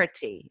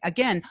clarity.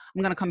 Again,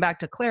 I'm going to come back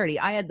to clarity.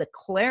 I had the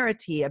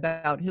clarity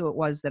about who it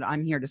was that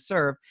I'm here to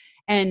serve.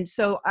 And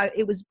so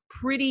it was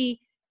pretty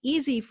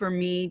easy for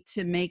me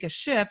to make a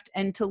shift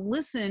and to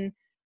listen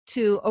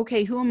to,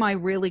 okay, who am I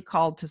really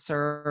called to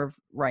serve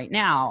right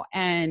now?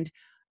 And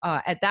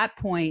at that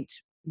point,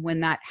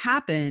 when that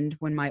happened,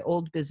 when my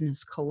old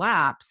business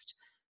collapsed,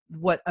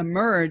 what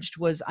emerged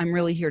was I'm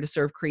really here to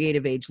serve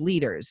creative age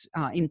leaders,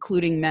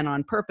 including men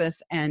on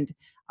purpose and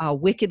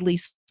wickedly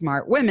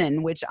smart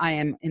women, which I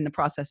am in the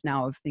process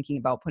now of thinking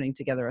about putting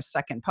together a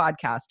second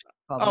podcast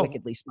called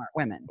Wickedly Smart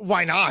Women.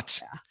 Why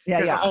not? Yeah.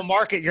 There's a whole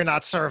market you're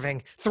not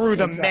serving through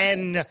the Exactly.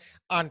 Men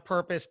on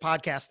Purpose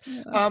podcast.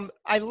 Yeah.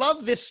 I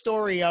love this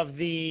story of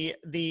the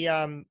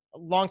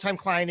longtime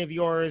client of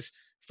yours,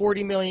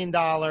 $40 million.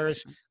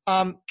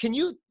 Can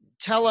you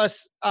tell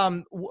us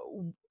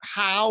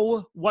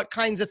what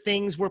kinds of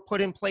things were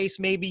put in place,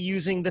 maybe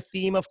using the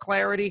theme of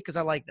clarity? Because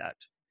I like that.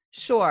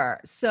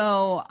 Sure.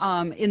 So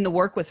in the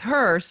work with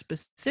her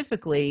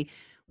specifically,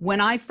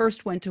 when I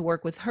first went to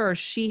work with her,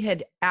 she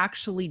had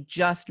actually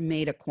just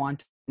made a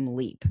quantum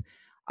leap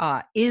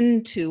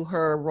into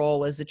her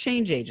role as a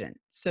change agent.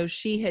 So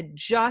she had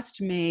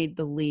just made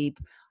the leap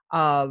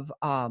of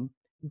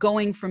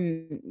going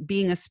from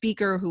being a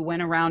speaker who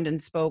went around and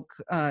spoke,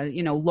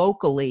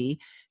 locally,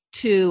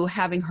 to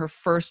having her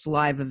first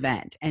live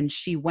event. And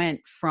she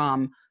went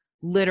from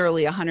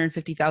literally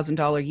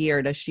 $150,000 a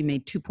year to she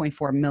made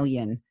 2.4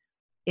 million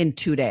in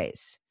 2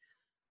 days.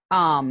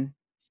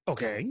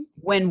 Okay.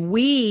 When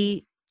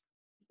we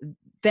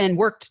then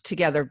worked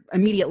together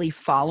immediately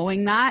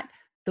following that,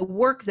 the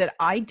work that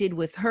I did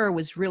with her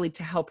was really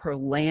to help her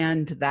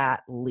land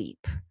that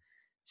leap.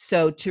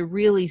 So to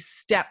really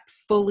step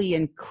fully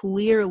and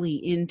clearly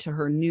into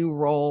her new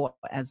role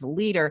as a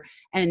leader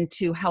and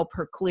to help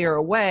her clear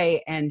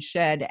away and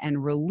shed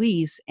and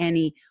release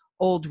any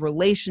old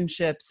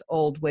relationships,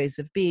 old ways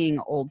of being,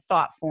 old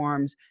thought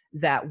forms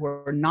that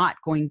were not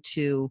going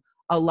to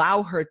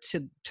allow her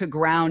to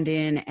ground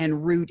in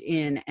and root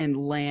in and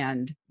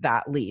land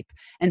that leap.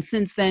 And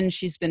since then,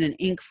 she's been an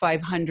Inc.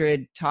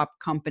 500 top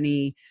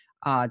company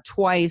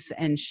twice,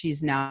 and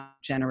she's now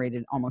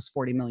generated almost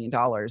 $40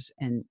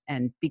 million.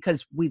 And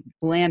because we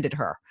landed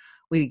her,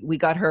 we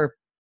got her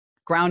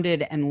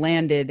grounded and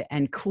landed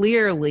and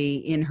clearly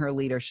in her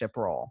leadership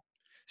role.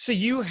 So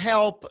you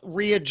help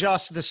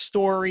readjust the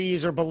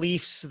stories or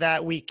beliefs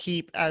that we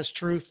keep as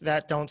truth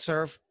that don't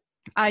serve?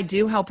 I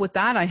do help with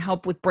that. I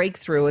help with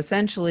breakthrough.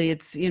 Essentially,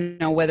 it's,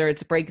 whether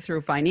it's a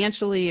breakthrough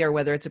financially or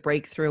whether it's a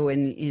breakthrough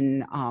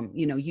in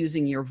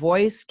using your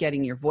voice,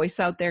 getting your voice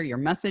out there, your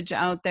message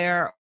out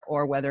there,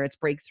 or whether it's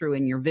breakthrough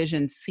in your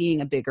vision,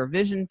 seeing a bigger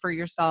vision for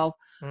yourself.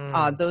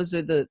 Those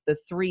are the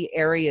three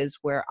areas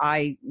where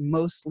I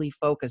mostly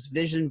focus: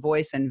 vision,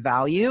 voice, and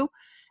value.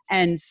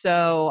 And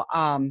so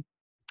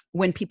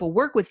when people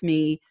work with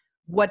me,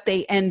 what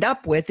they end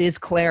up with is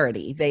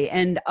clarity. They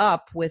end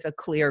up with a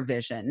clear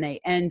vision. They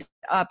end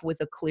up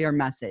with a clear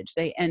message.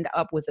 They end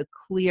up with a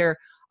clear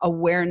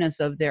awareness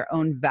of their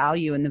own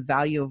value and the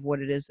value of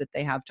what it is that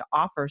they have to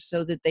offer,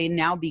 so that they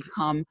now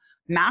become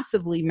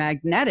massively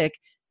magnetic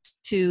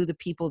to the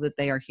people that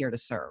they are here to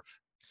serve.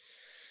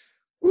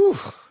 Ooh,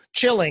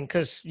 chilling,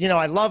 because,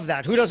 I love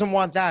that. Who doesn't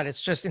want that?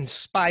 It's just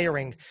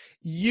inspiring.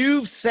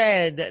 You've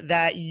said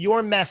that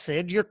your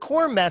message, your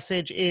core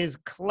message is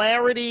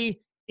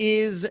clarity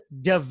is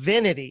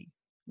divinity.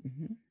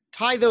 Mm-hmm.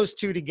 Tie those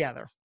two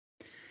together.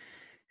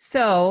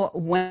 So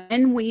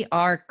when we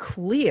are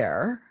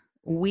clear,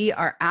 we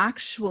are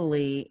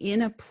actually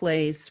in a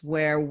place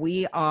where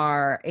we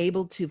are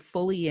able to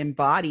fully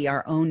embody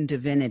our own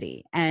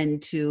divinity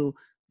and to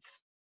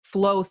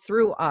flow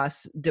through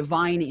us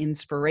divine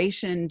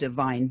inspiration,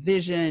 divine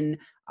vision,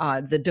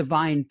 the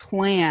divine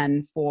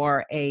plan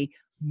for a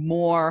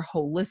more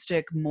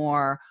holistic,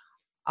 more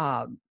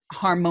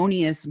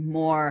harmonious,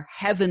 more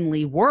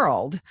heavenly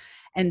world.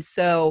 And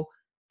so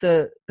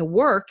the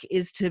work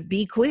is to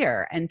be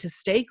clear and to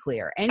stay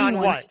clear. On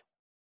what?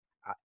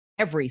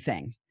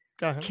 Everything.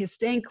 Go ahead.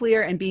 Staying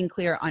clear and being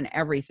clear on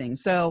everything.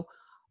 So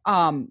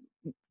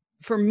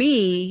for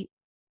me,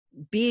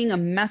 being a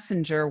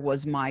messenger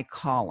was my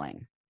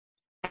calling.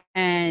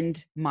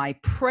 And my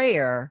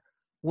prayer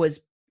was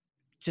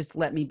just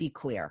let me be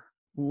clear.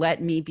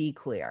 Let me be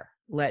clear.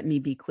 Let me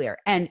be clear.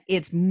 And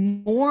it's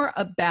more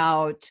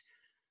about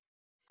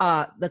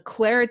the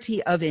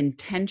clarity of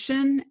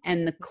intention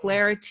and the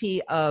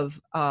clarity of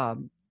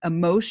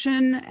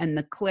emotion and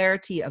the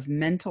clarity of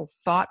mental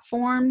thought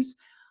forms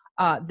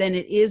than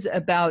it is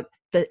about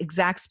the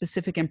exact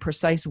specific and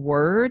precise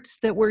words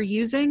that we're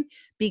using,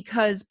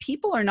 because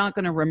people are not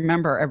going to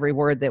remember every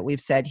word that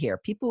we've said here.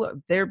 People,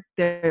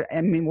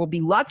 we'll be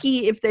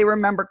lucky if they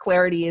remember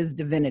clarity is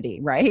divinity,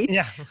 right?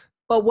 Yeah.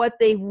 But what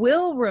they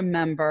will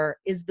remember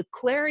is the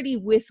clarity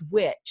with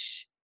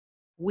which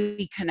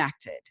we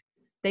connected.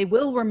 They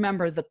will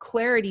remember the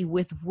clarity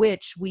with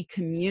which we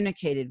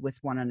communicated with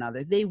one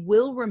another. They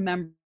will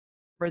remember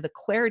the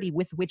clarity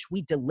with which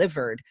we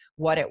delivered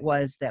what it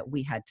was that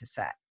we had to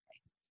say.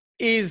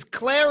 Is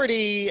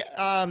clarity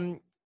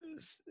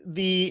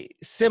the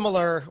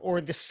similar or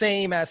the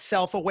same as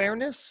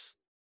self-awareness?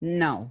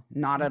 No,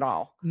 not at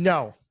all.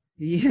 No.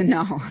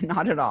 No,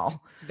 not at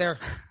all.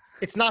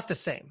 It's not the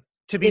same.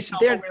 To be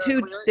self-aware and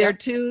clear? They're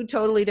two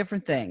totally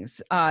different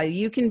things.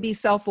 You can be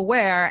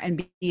self-aware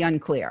and be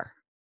unclear.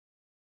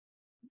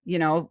 You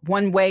know,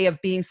 one way of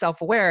being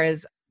self-aware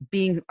is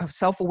being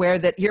self-aware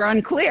that you're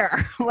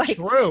unclear. Like,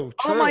 true.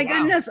 Oh my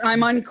goodness,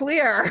 I'm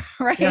unclear,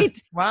 right? Yeah.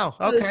 Wow.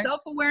 Okay. So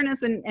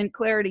self-awareness and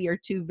clarity are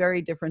two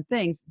very different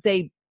things.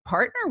 They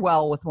partner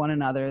well with one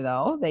another,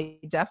 though. They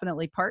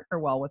definitely partner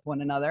well with one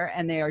another,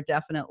 and they are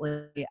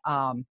definitely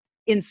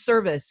in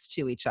service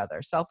to each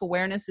other.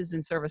 Self-awareness is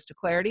in service to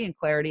clarity, and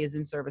clarity is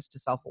in service to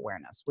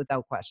self-awareness,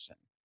 without question.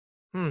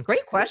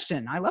 Great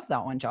question. I love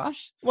that one,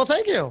 Josh. Well,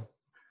 thank you.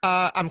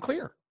 I'm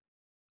clear.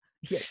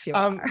 Yes, you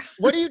are.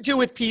 What do you do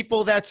with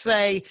people that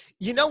say,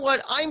 you know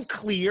what, I'm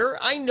clear.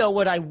 I know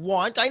what I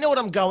want. I know what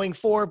I'm going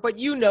for, but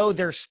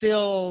there's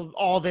still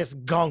all this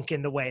gunk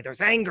in the way.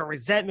 There's anger,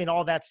 resentment,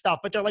 all that stuff.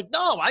 But they're like,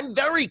 no, I'm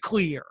very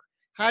clear.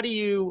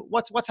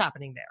 What's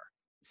happening there?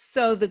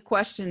 So the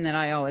question that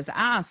I always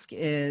ask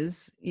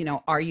is,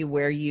 are you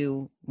where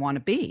you want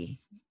to be?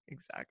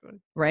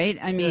 Exactly. Right?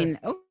 I mean,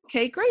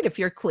 okay, great. If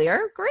you're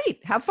clear, great.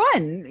 Have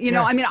fun.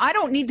 I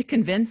don't need to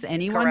convince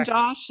anyone, Correct.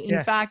 Josh.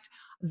 In fact,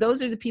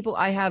 those are the people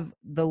I have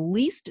the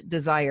least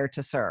desire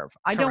to serve.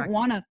 I don't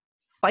want to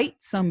fight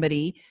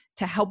somebody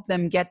to help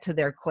them get to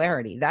their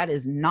clarity. That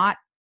is not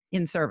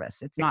in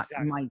service. It's not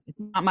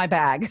my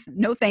bag.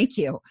 No, thank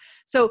you.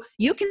 So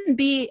you can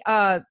be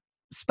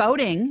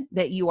spouting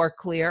that you are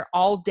clear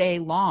all day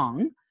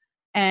long,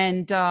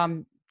 and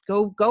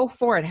go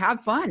for it.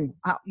 Have fun.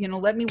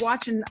 Let me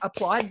watch and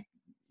applaud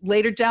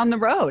later down the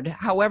road.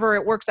 However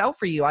it works out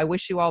for you, I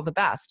wish you all the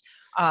best.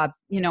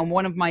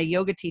 One of my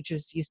yoga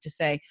teachers used to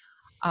say,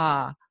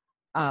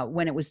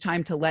 when it was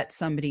time to let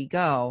somebody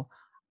go,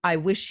 I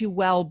wish you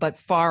well, but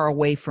far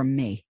away from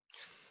me.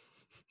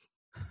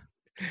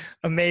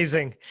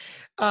 Amazing.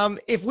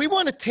 If we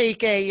want to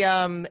take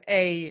an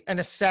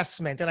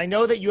assessment, and I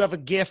know that you have a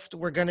gift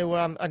we're going to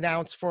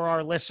announce for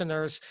our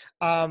listeners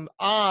on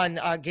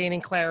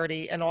gaining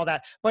clarity and all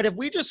that, but if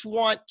we just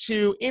want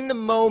to, in the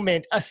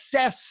moment,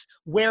 assess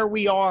where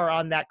we are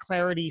on that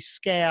clarity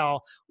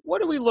scale, what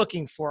are we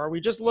looking for? Are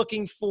we just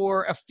looking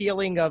for a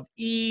feeling of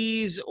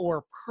ease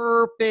or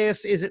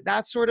purpose? Is it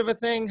that sort of a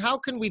thing? How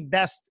can we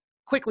best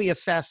quickly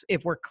assess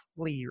if we're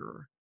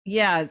clear?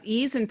 Yeah,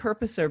 ease and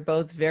purpose are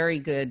both very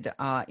good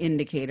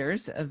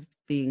indicators of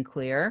being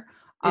clear.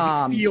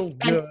 If you feel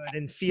good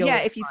and feel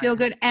if you feel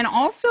good, and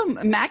also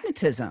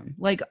magnetism.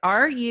 Like,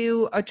 are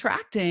you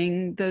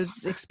attracting the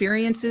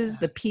experiences,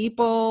 the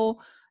people?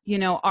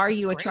 Are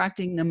you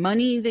attracting the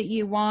money that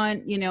you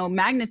want?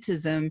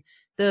 Magnetism.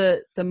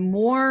 The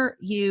more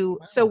you.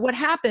 So what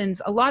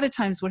happens? A lot of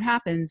times, what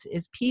happens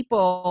is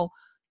people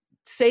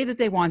say that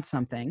they want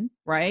something,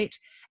 right?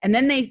 And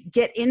then they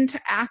get into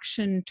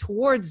action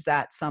towards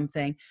that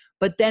something,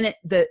 but then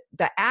the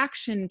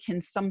action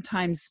can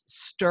sometimes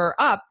stir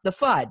up the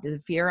FUD, the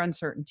fear,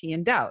 uncertainty,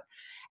 and doubt.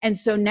 And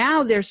so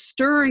now they're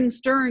stirring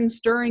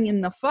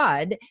in the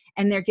FUD,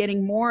 and they're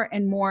getting more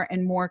and more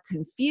and more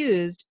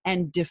confused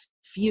and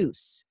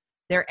diffuse.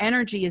 Their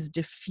energy is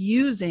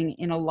diffusing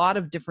in a lot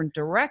of different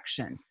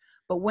directions.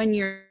 But when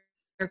you're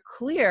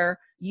clear,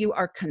 you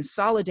are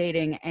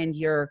consolidating and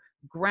you're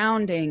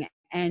grounding,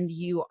 and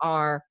you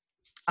are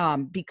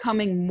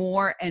becoming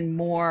more and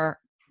more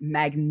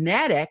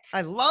magnetic.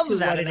 I love to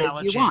that what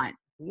analogy. It is you want.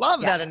 Love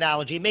that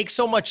analogy. It makes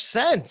so much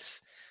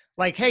sense.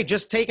 Like, hey,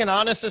 just take an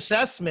honest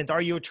assessment.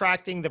 Are you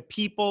attracting the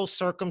people,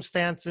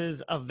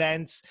 circumstances,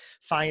 events,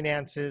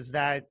 finances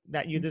that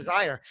you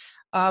desire?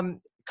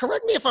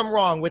 Correct me if I'm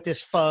wrong with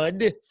this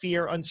FUD,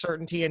 fear,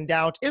 uncertainty, and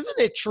doubt. Isn't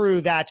it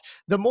true that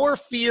the more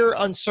fear,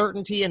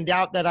 uncertainty, and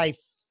doubt that I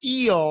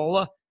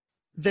feel,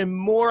 the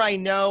more I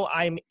know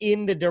I'm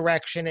in the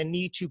direction and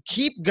need to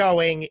keep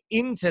going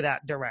into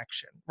that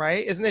direction,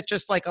 right? Isn't it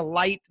just like a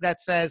light that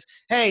says,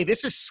 hey,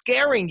 this is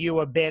scaring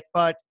you a bit,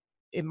 but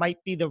it might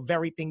be the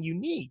very thing you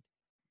need?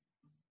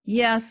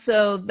 Yeah,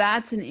 so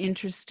that's an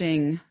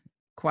interesting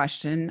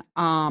question.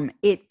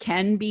 It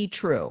can be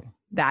true.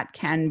 That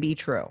can be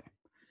true.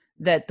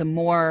 That the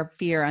more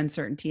fear,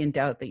 uncertainty, and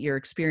doubt that you're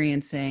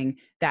experiencing,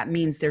 that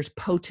means there's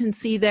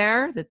potency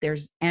there, that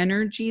there's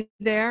energy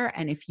there.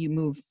 And if you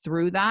move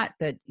through that,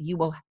 that you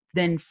will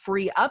then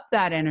free up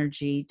that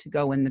energy to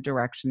go in the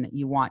direction that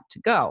you want to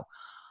go.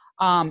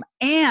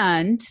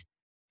 And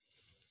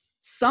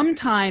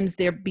sometimes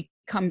there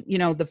become,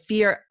 the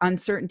fear,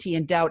 uncertainty,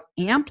 and doubt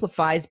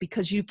amplifies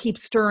because you keep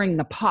stirring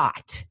the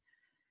pot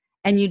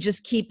and you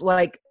just keep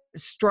like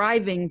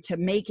striving to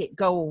make it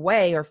go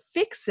away or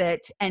fix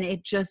it. And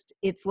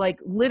it's like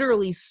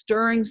literally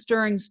stirring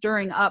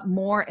up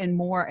more and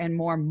more and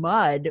more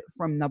mud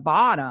from the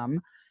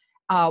bottom,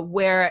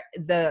 where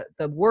the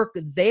work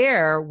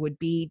there would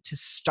be to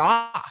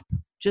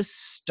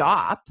just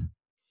stop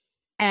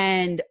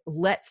and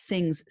let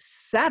things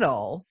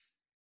settle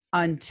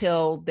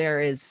until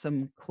there is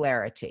some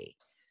clarity.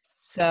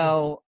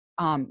 So,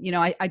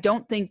 I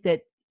don't think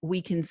that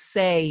we can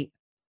say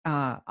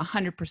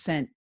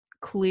 100%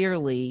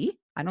 clearly.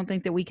 I don't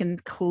think that we can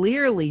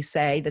clearly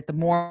say that the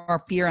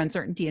more fear,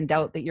 uncertainty, and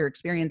doubt that you're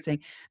experiencing,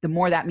 the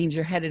more that means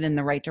you're headed in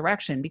the right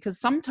direction. Because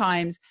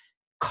sometimes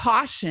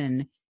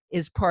caution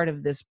is part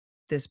of this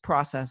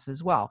process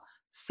as well.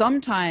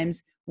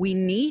 Sometimes we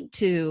need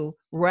to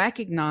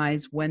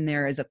recognize when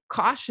there is a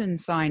caution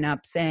sign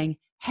up saying,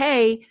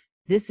 hey,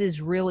 this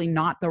is really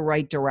not the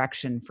right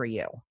direction for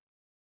you.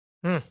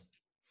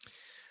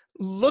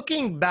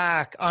 Looking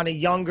back on a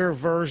younger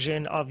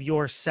version of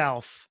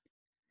yourself,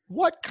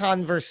 what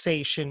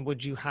conversation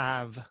would you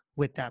have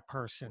with that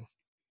person?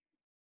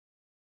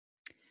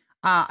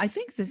 I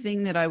think the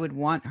thing that I would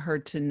want her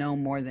to know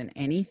more than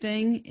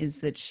anything is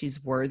that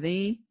she's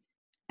worthy,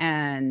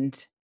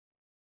 and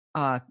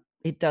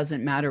it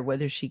doesn't matter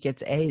whether she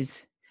gets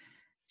A's.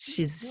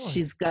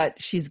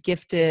 She's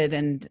gifted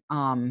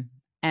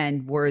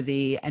and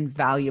worthy and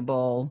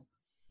valuable,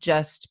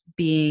 just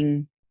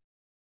being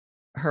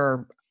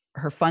her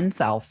fun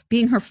self,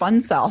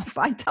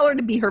 I tell her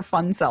to be her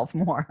fun self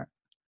more.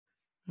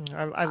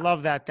 I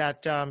love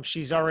that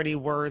she's already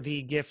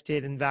worthy,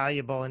 gifted, and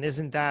valuable. And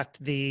isn't that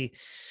the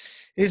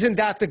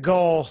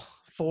goal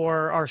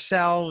for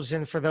ourselves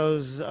and for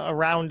those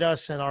around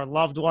us and our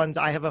loved ones?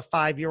 I have a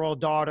 5-year-old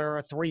daughter,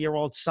 a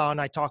 3-year-old son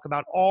I talk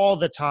about all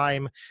the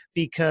time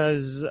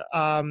because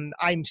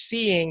I'm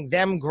seeing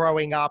them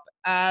growing up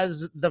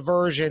as the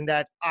version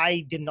that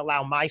I didn't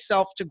allow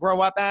myself to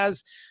grow up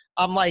as.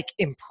 I'm like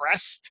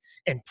impressed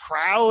and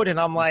proud. And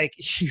I'm like,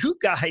 you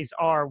guys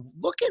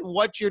look at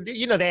what you're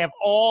doing. They have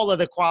all of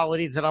the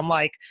qualities that I'm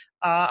like,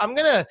 I'm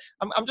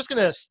just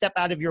going to step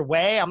out of your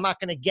way. I'm not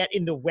going to get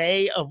in the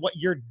way of what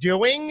you're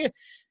doing.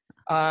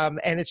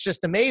 And it's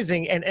just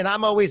amazing. And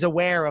I'm always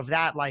aware of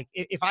that. Like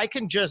if I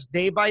can just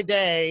day by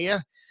day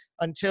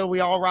until we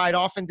all ride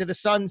off into the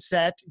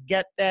sunset,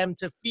 get them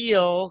to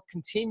feel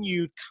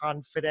continued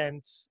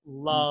confidence,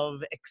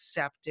 love,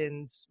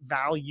 acceptance,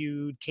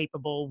 valued,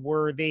 capable,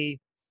 worthy.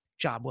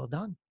 Job well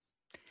done.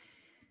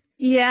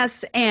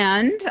 Yes,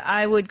 and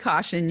I would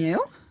caution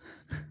you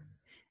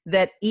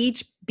that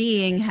each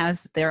being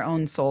has their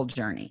own soul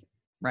journey,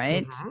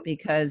 right? Mm-hmm.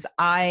 Because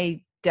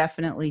I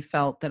definitely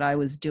felt that I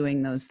was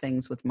doing those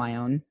things with my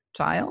own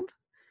child,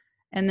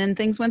 and then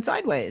things went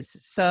sideways.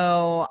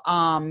 So,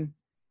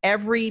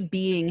 every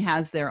being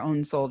has their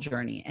own soul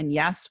journey. And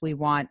yes, we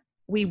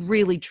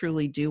really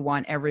truly do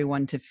want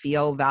everyone to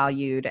feel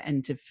valued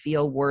and to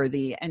feel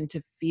worthy and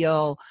to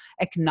feel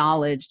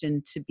acknowledged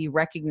and to be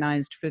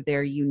recognized for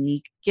their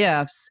unique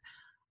gifts.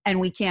 And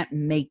we can't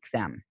make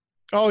them.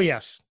 Oh,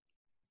 yes.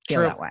 Feel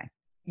True. that way.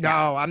 No,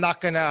 yeah. I'm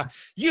not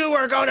you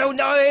are going to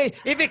know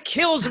if it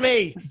kills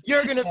me,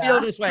 you're going to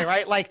feel this way,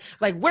 right? Like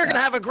we're going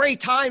to have a great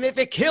time if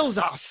it kills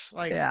us.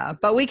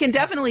 But we can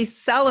definitely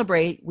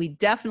celebrate. We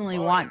definitely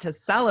want to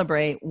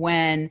celebrate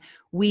when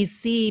we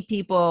see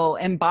people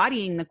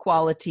embodying the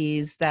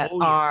qualities that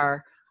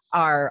are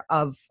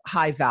of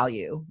high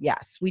value.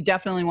 Yes, we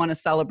definitely want to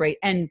celebrate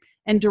and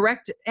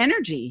direct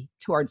energy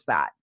towards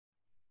that.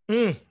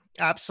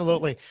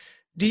 Absolutely.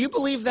 Do you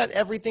believe that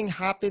everything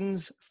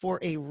happens for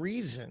a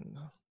reason?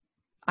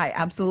 I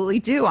absolutely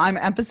do. I'm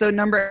episode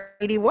number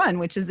 81,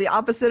 which is the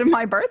opposite of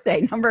my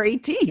birthday, number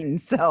 18.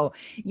 So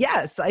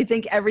yes, I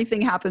think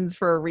everything happens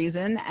for a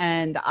reason.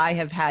 And I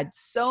have had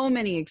so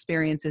many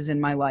experiences in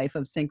my life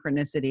of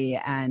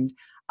synchronicity and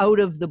out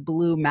of the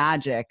blue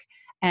magic.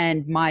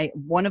 And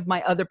one of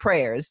my other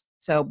prayers,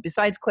 so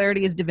besides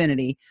clarity is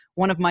divinity,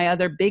 one of my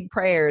other big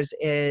prayers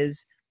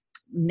is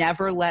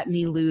never let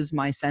me lose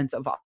my sense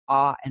of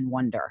awe and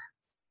wonder.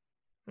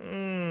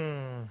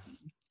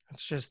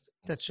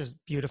 That's just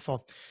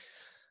beautiful.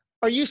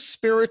 Are you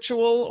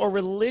spiritual or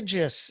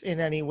religious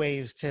in any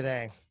ways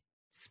today?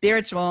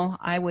 Spiritual.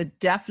 I would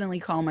definitely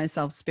call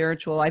myself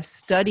spiritual. I've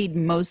studied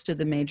most of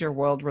the major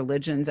world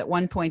religions. At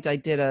one point, I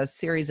did a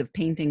series of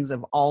paintings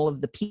of all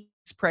of the peace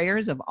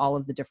prayers of all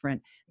of the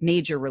different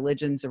major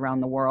religions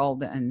around the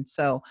world. And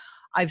so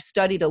I've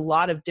studied a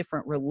lot of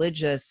different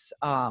religious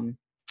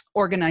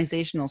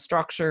organizational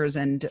structures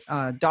and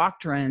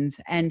doctrines.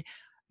 And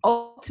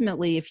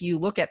ultimately, if you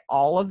look at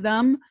all of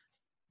them,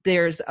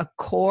 there's a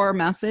core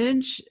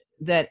message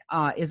that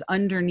is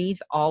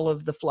underneath all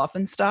of the fluff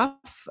and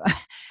stuff.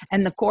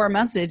 And the core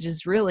message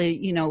is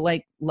really,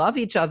 like, love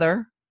each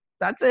other.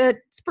 That's it.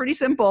 It's pretty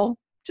simple.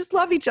 Just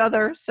love each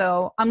other.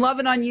 So I'm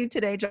loving on you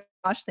today,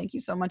 Josh. Thank you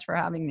so much for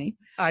having me.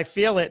 I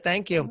feel it.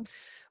 Thank you.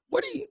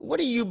 What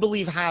do you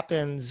believe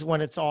happens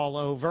when it's all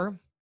over,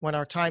 when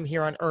our time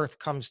here on Earth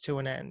comes to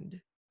an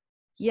end?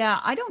 Yeah,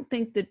 I don't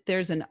think that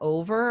there's an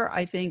over.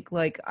 I think,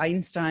 like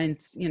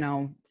Einstein's,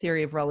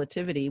 theory of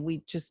relativity,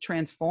 we just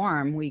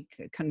transform, we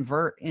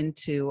convert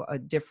into a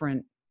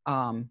different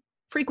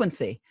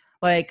frequency.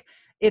 Like,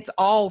 it's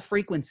all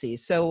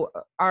frequencies. So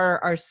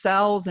our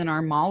cells and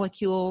our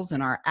molecules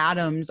and our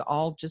atoms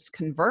all just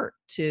convert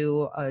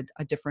to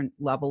a different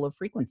level of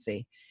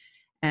frequency.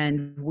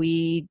 And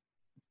we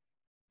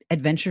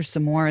adventure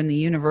some more in the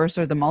universe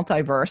or the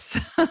multiverse.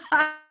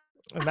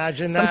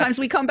 Imagine that. Sometimes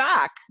we come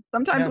back.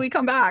 We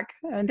come back,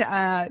 and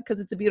because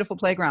it's a beautiful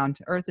playground.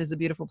 Earth is a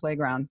beautiful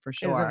playground for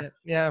sure. Isn't it?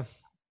 Yeah.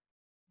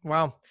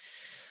 Wow.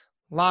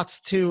 Lots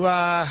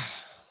to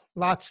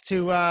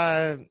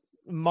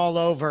mull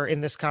over in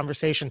this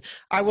conversation.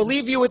 I will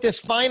leave you with this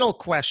final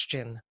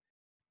question.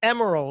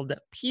 Emerald,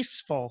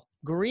 peaceful,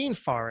 green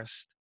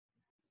forest.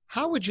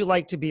 How would you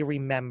like to be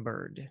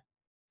remembered?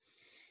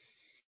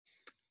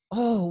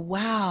 Oh,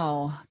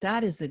 wow.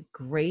 That is a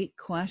great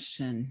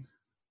question.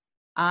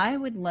 I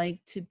would like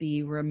to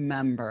be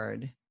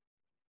remembered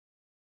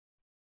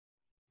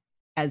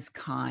as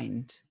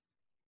kind.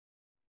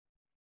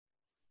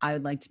 I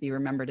would like to be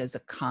remembered as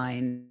a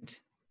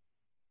kind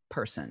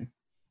person.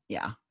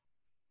 Yeah.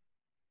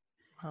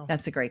 Wow.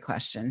 That's a great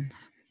question.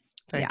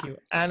 Thank you.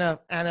 Anna,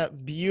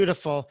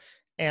 beautiful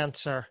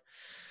answer.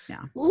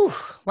 Yeah. Ooh,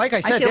 like I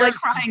said, I feel like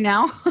crying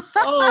now.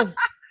 Oh,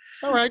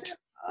 all right.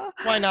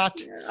 Why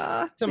not?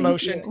 Yeah, it's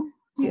emotion.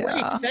 Great.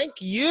 Yeah.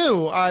 Thank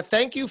you.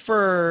 Thank you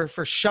for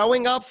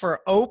showing up,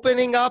 for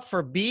opening up,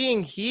 for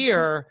being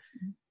here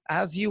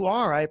as you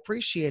are. I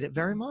appreciate it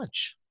very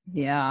much.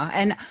 Yeah.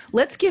 And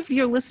let's give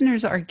your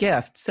listeners our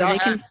gift. So they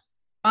can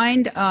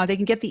they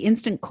can get the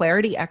instant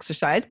clarity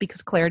exercise,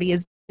 because clarity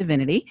is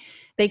divinity.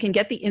 They can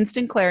get the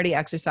instant clarity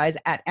exercise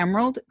at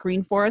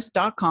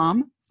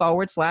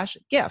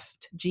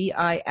emeraldgreenforest.com/gift,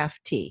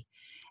 GIFT.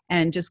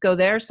 And just go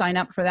there, sign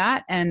up for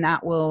that, and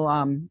that will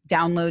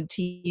download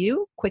to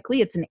you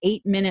quickly. It's an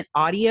 8-minute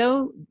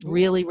audio,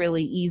 really,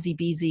 really easy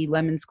beasy,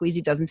 lemon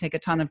squeezy, doesn't take a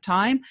ton of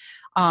time,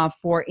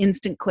 for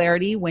instant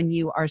clarity when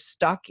you are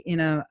stuck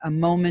in a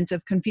moment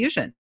of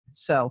confusion.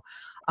 So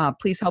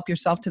please help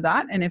yourself to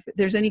that. And if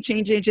there's any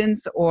change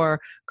agents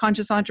or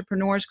conscious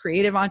entrepreneurs,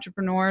 creative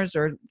entrepreneurs,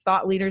 or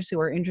thought leaders who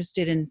are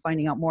interested in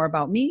finding out more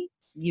about me,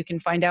 you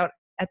can find out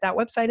at that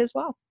website as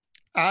well.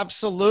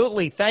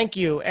 Absolutely. Thank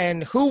you.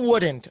 And who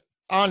wouldn't,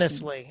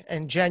 honestly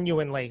and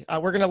genuinely?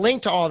 We're going to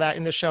link to all that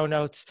in the show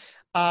notes.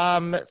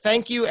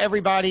 Thank you,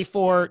 everybody,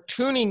 for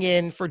tuning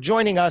in, for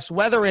joining us,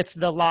 whether it's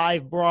the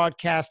live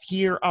broadcast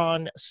here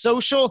on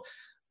social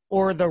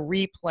or the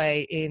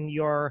replay in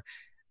your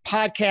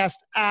podcast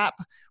app.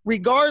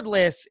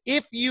 Regardless,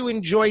 if you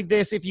enjoyed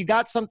this, if you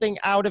got something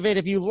out of it,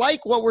 if you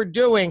like what we're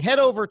doing, head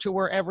over to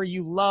wherever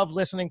you love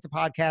listening to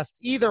podcasts,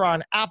 either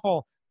on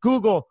Apple,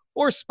 Google,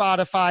 or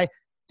Spotify,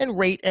 and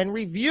rate and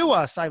review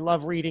us. I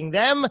love reading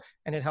them,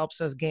 and it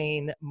helps us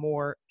gain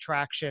more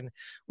traction.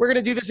 We're going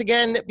to do this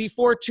again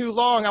before too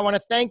long. I want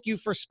to thank you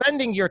for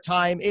spending your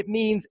time. It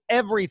means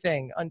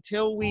everything.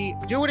 Until we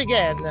do it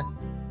again,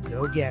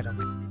 go get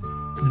 'em.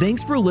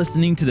 Thanks for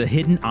listening to the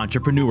Hidden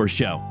Entrepreneur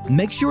Show.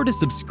 Make sure to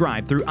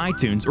subscribe through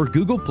iTunes or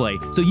Google Play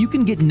so you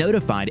can get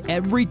notified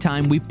every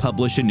time we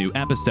publish a new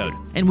episode.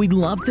 And we'd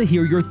love to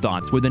hear your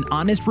thoughts with an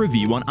honest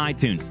review on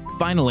iTunes.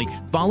 Finally,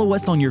 follow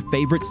us on your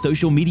favorite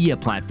social media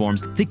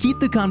platforms to keep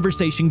the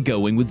conversation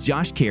going with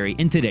Josh Carey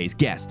and today's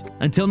guest.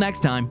 Until next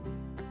time.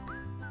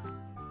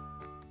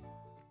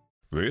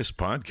 This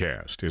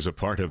podcast is a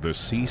part of the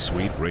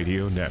C-Suite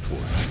Radio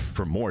Network.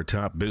 For more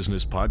top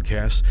business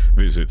podcasts,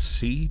 visit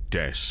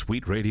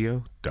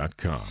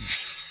c-suiteradio.com.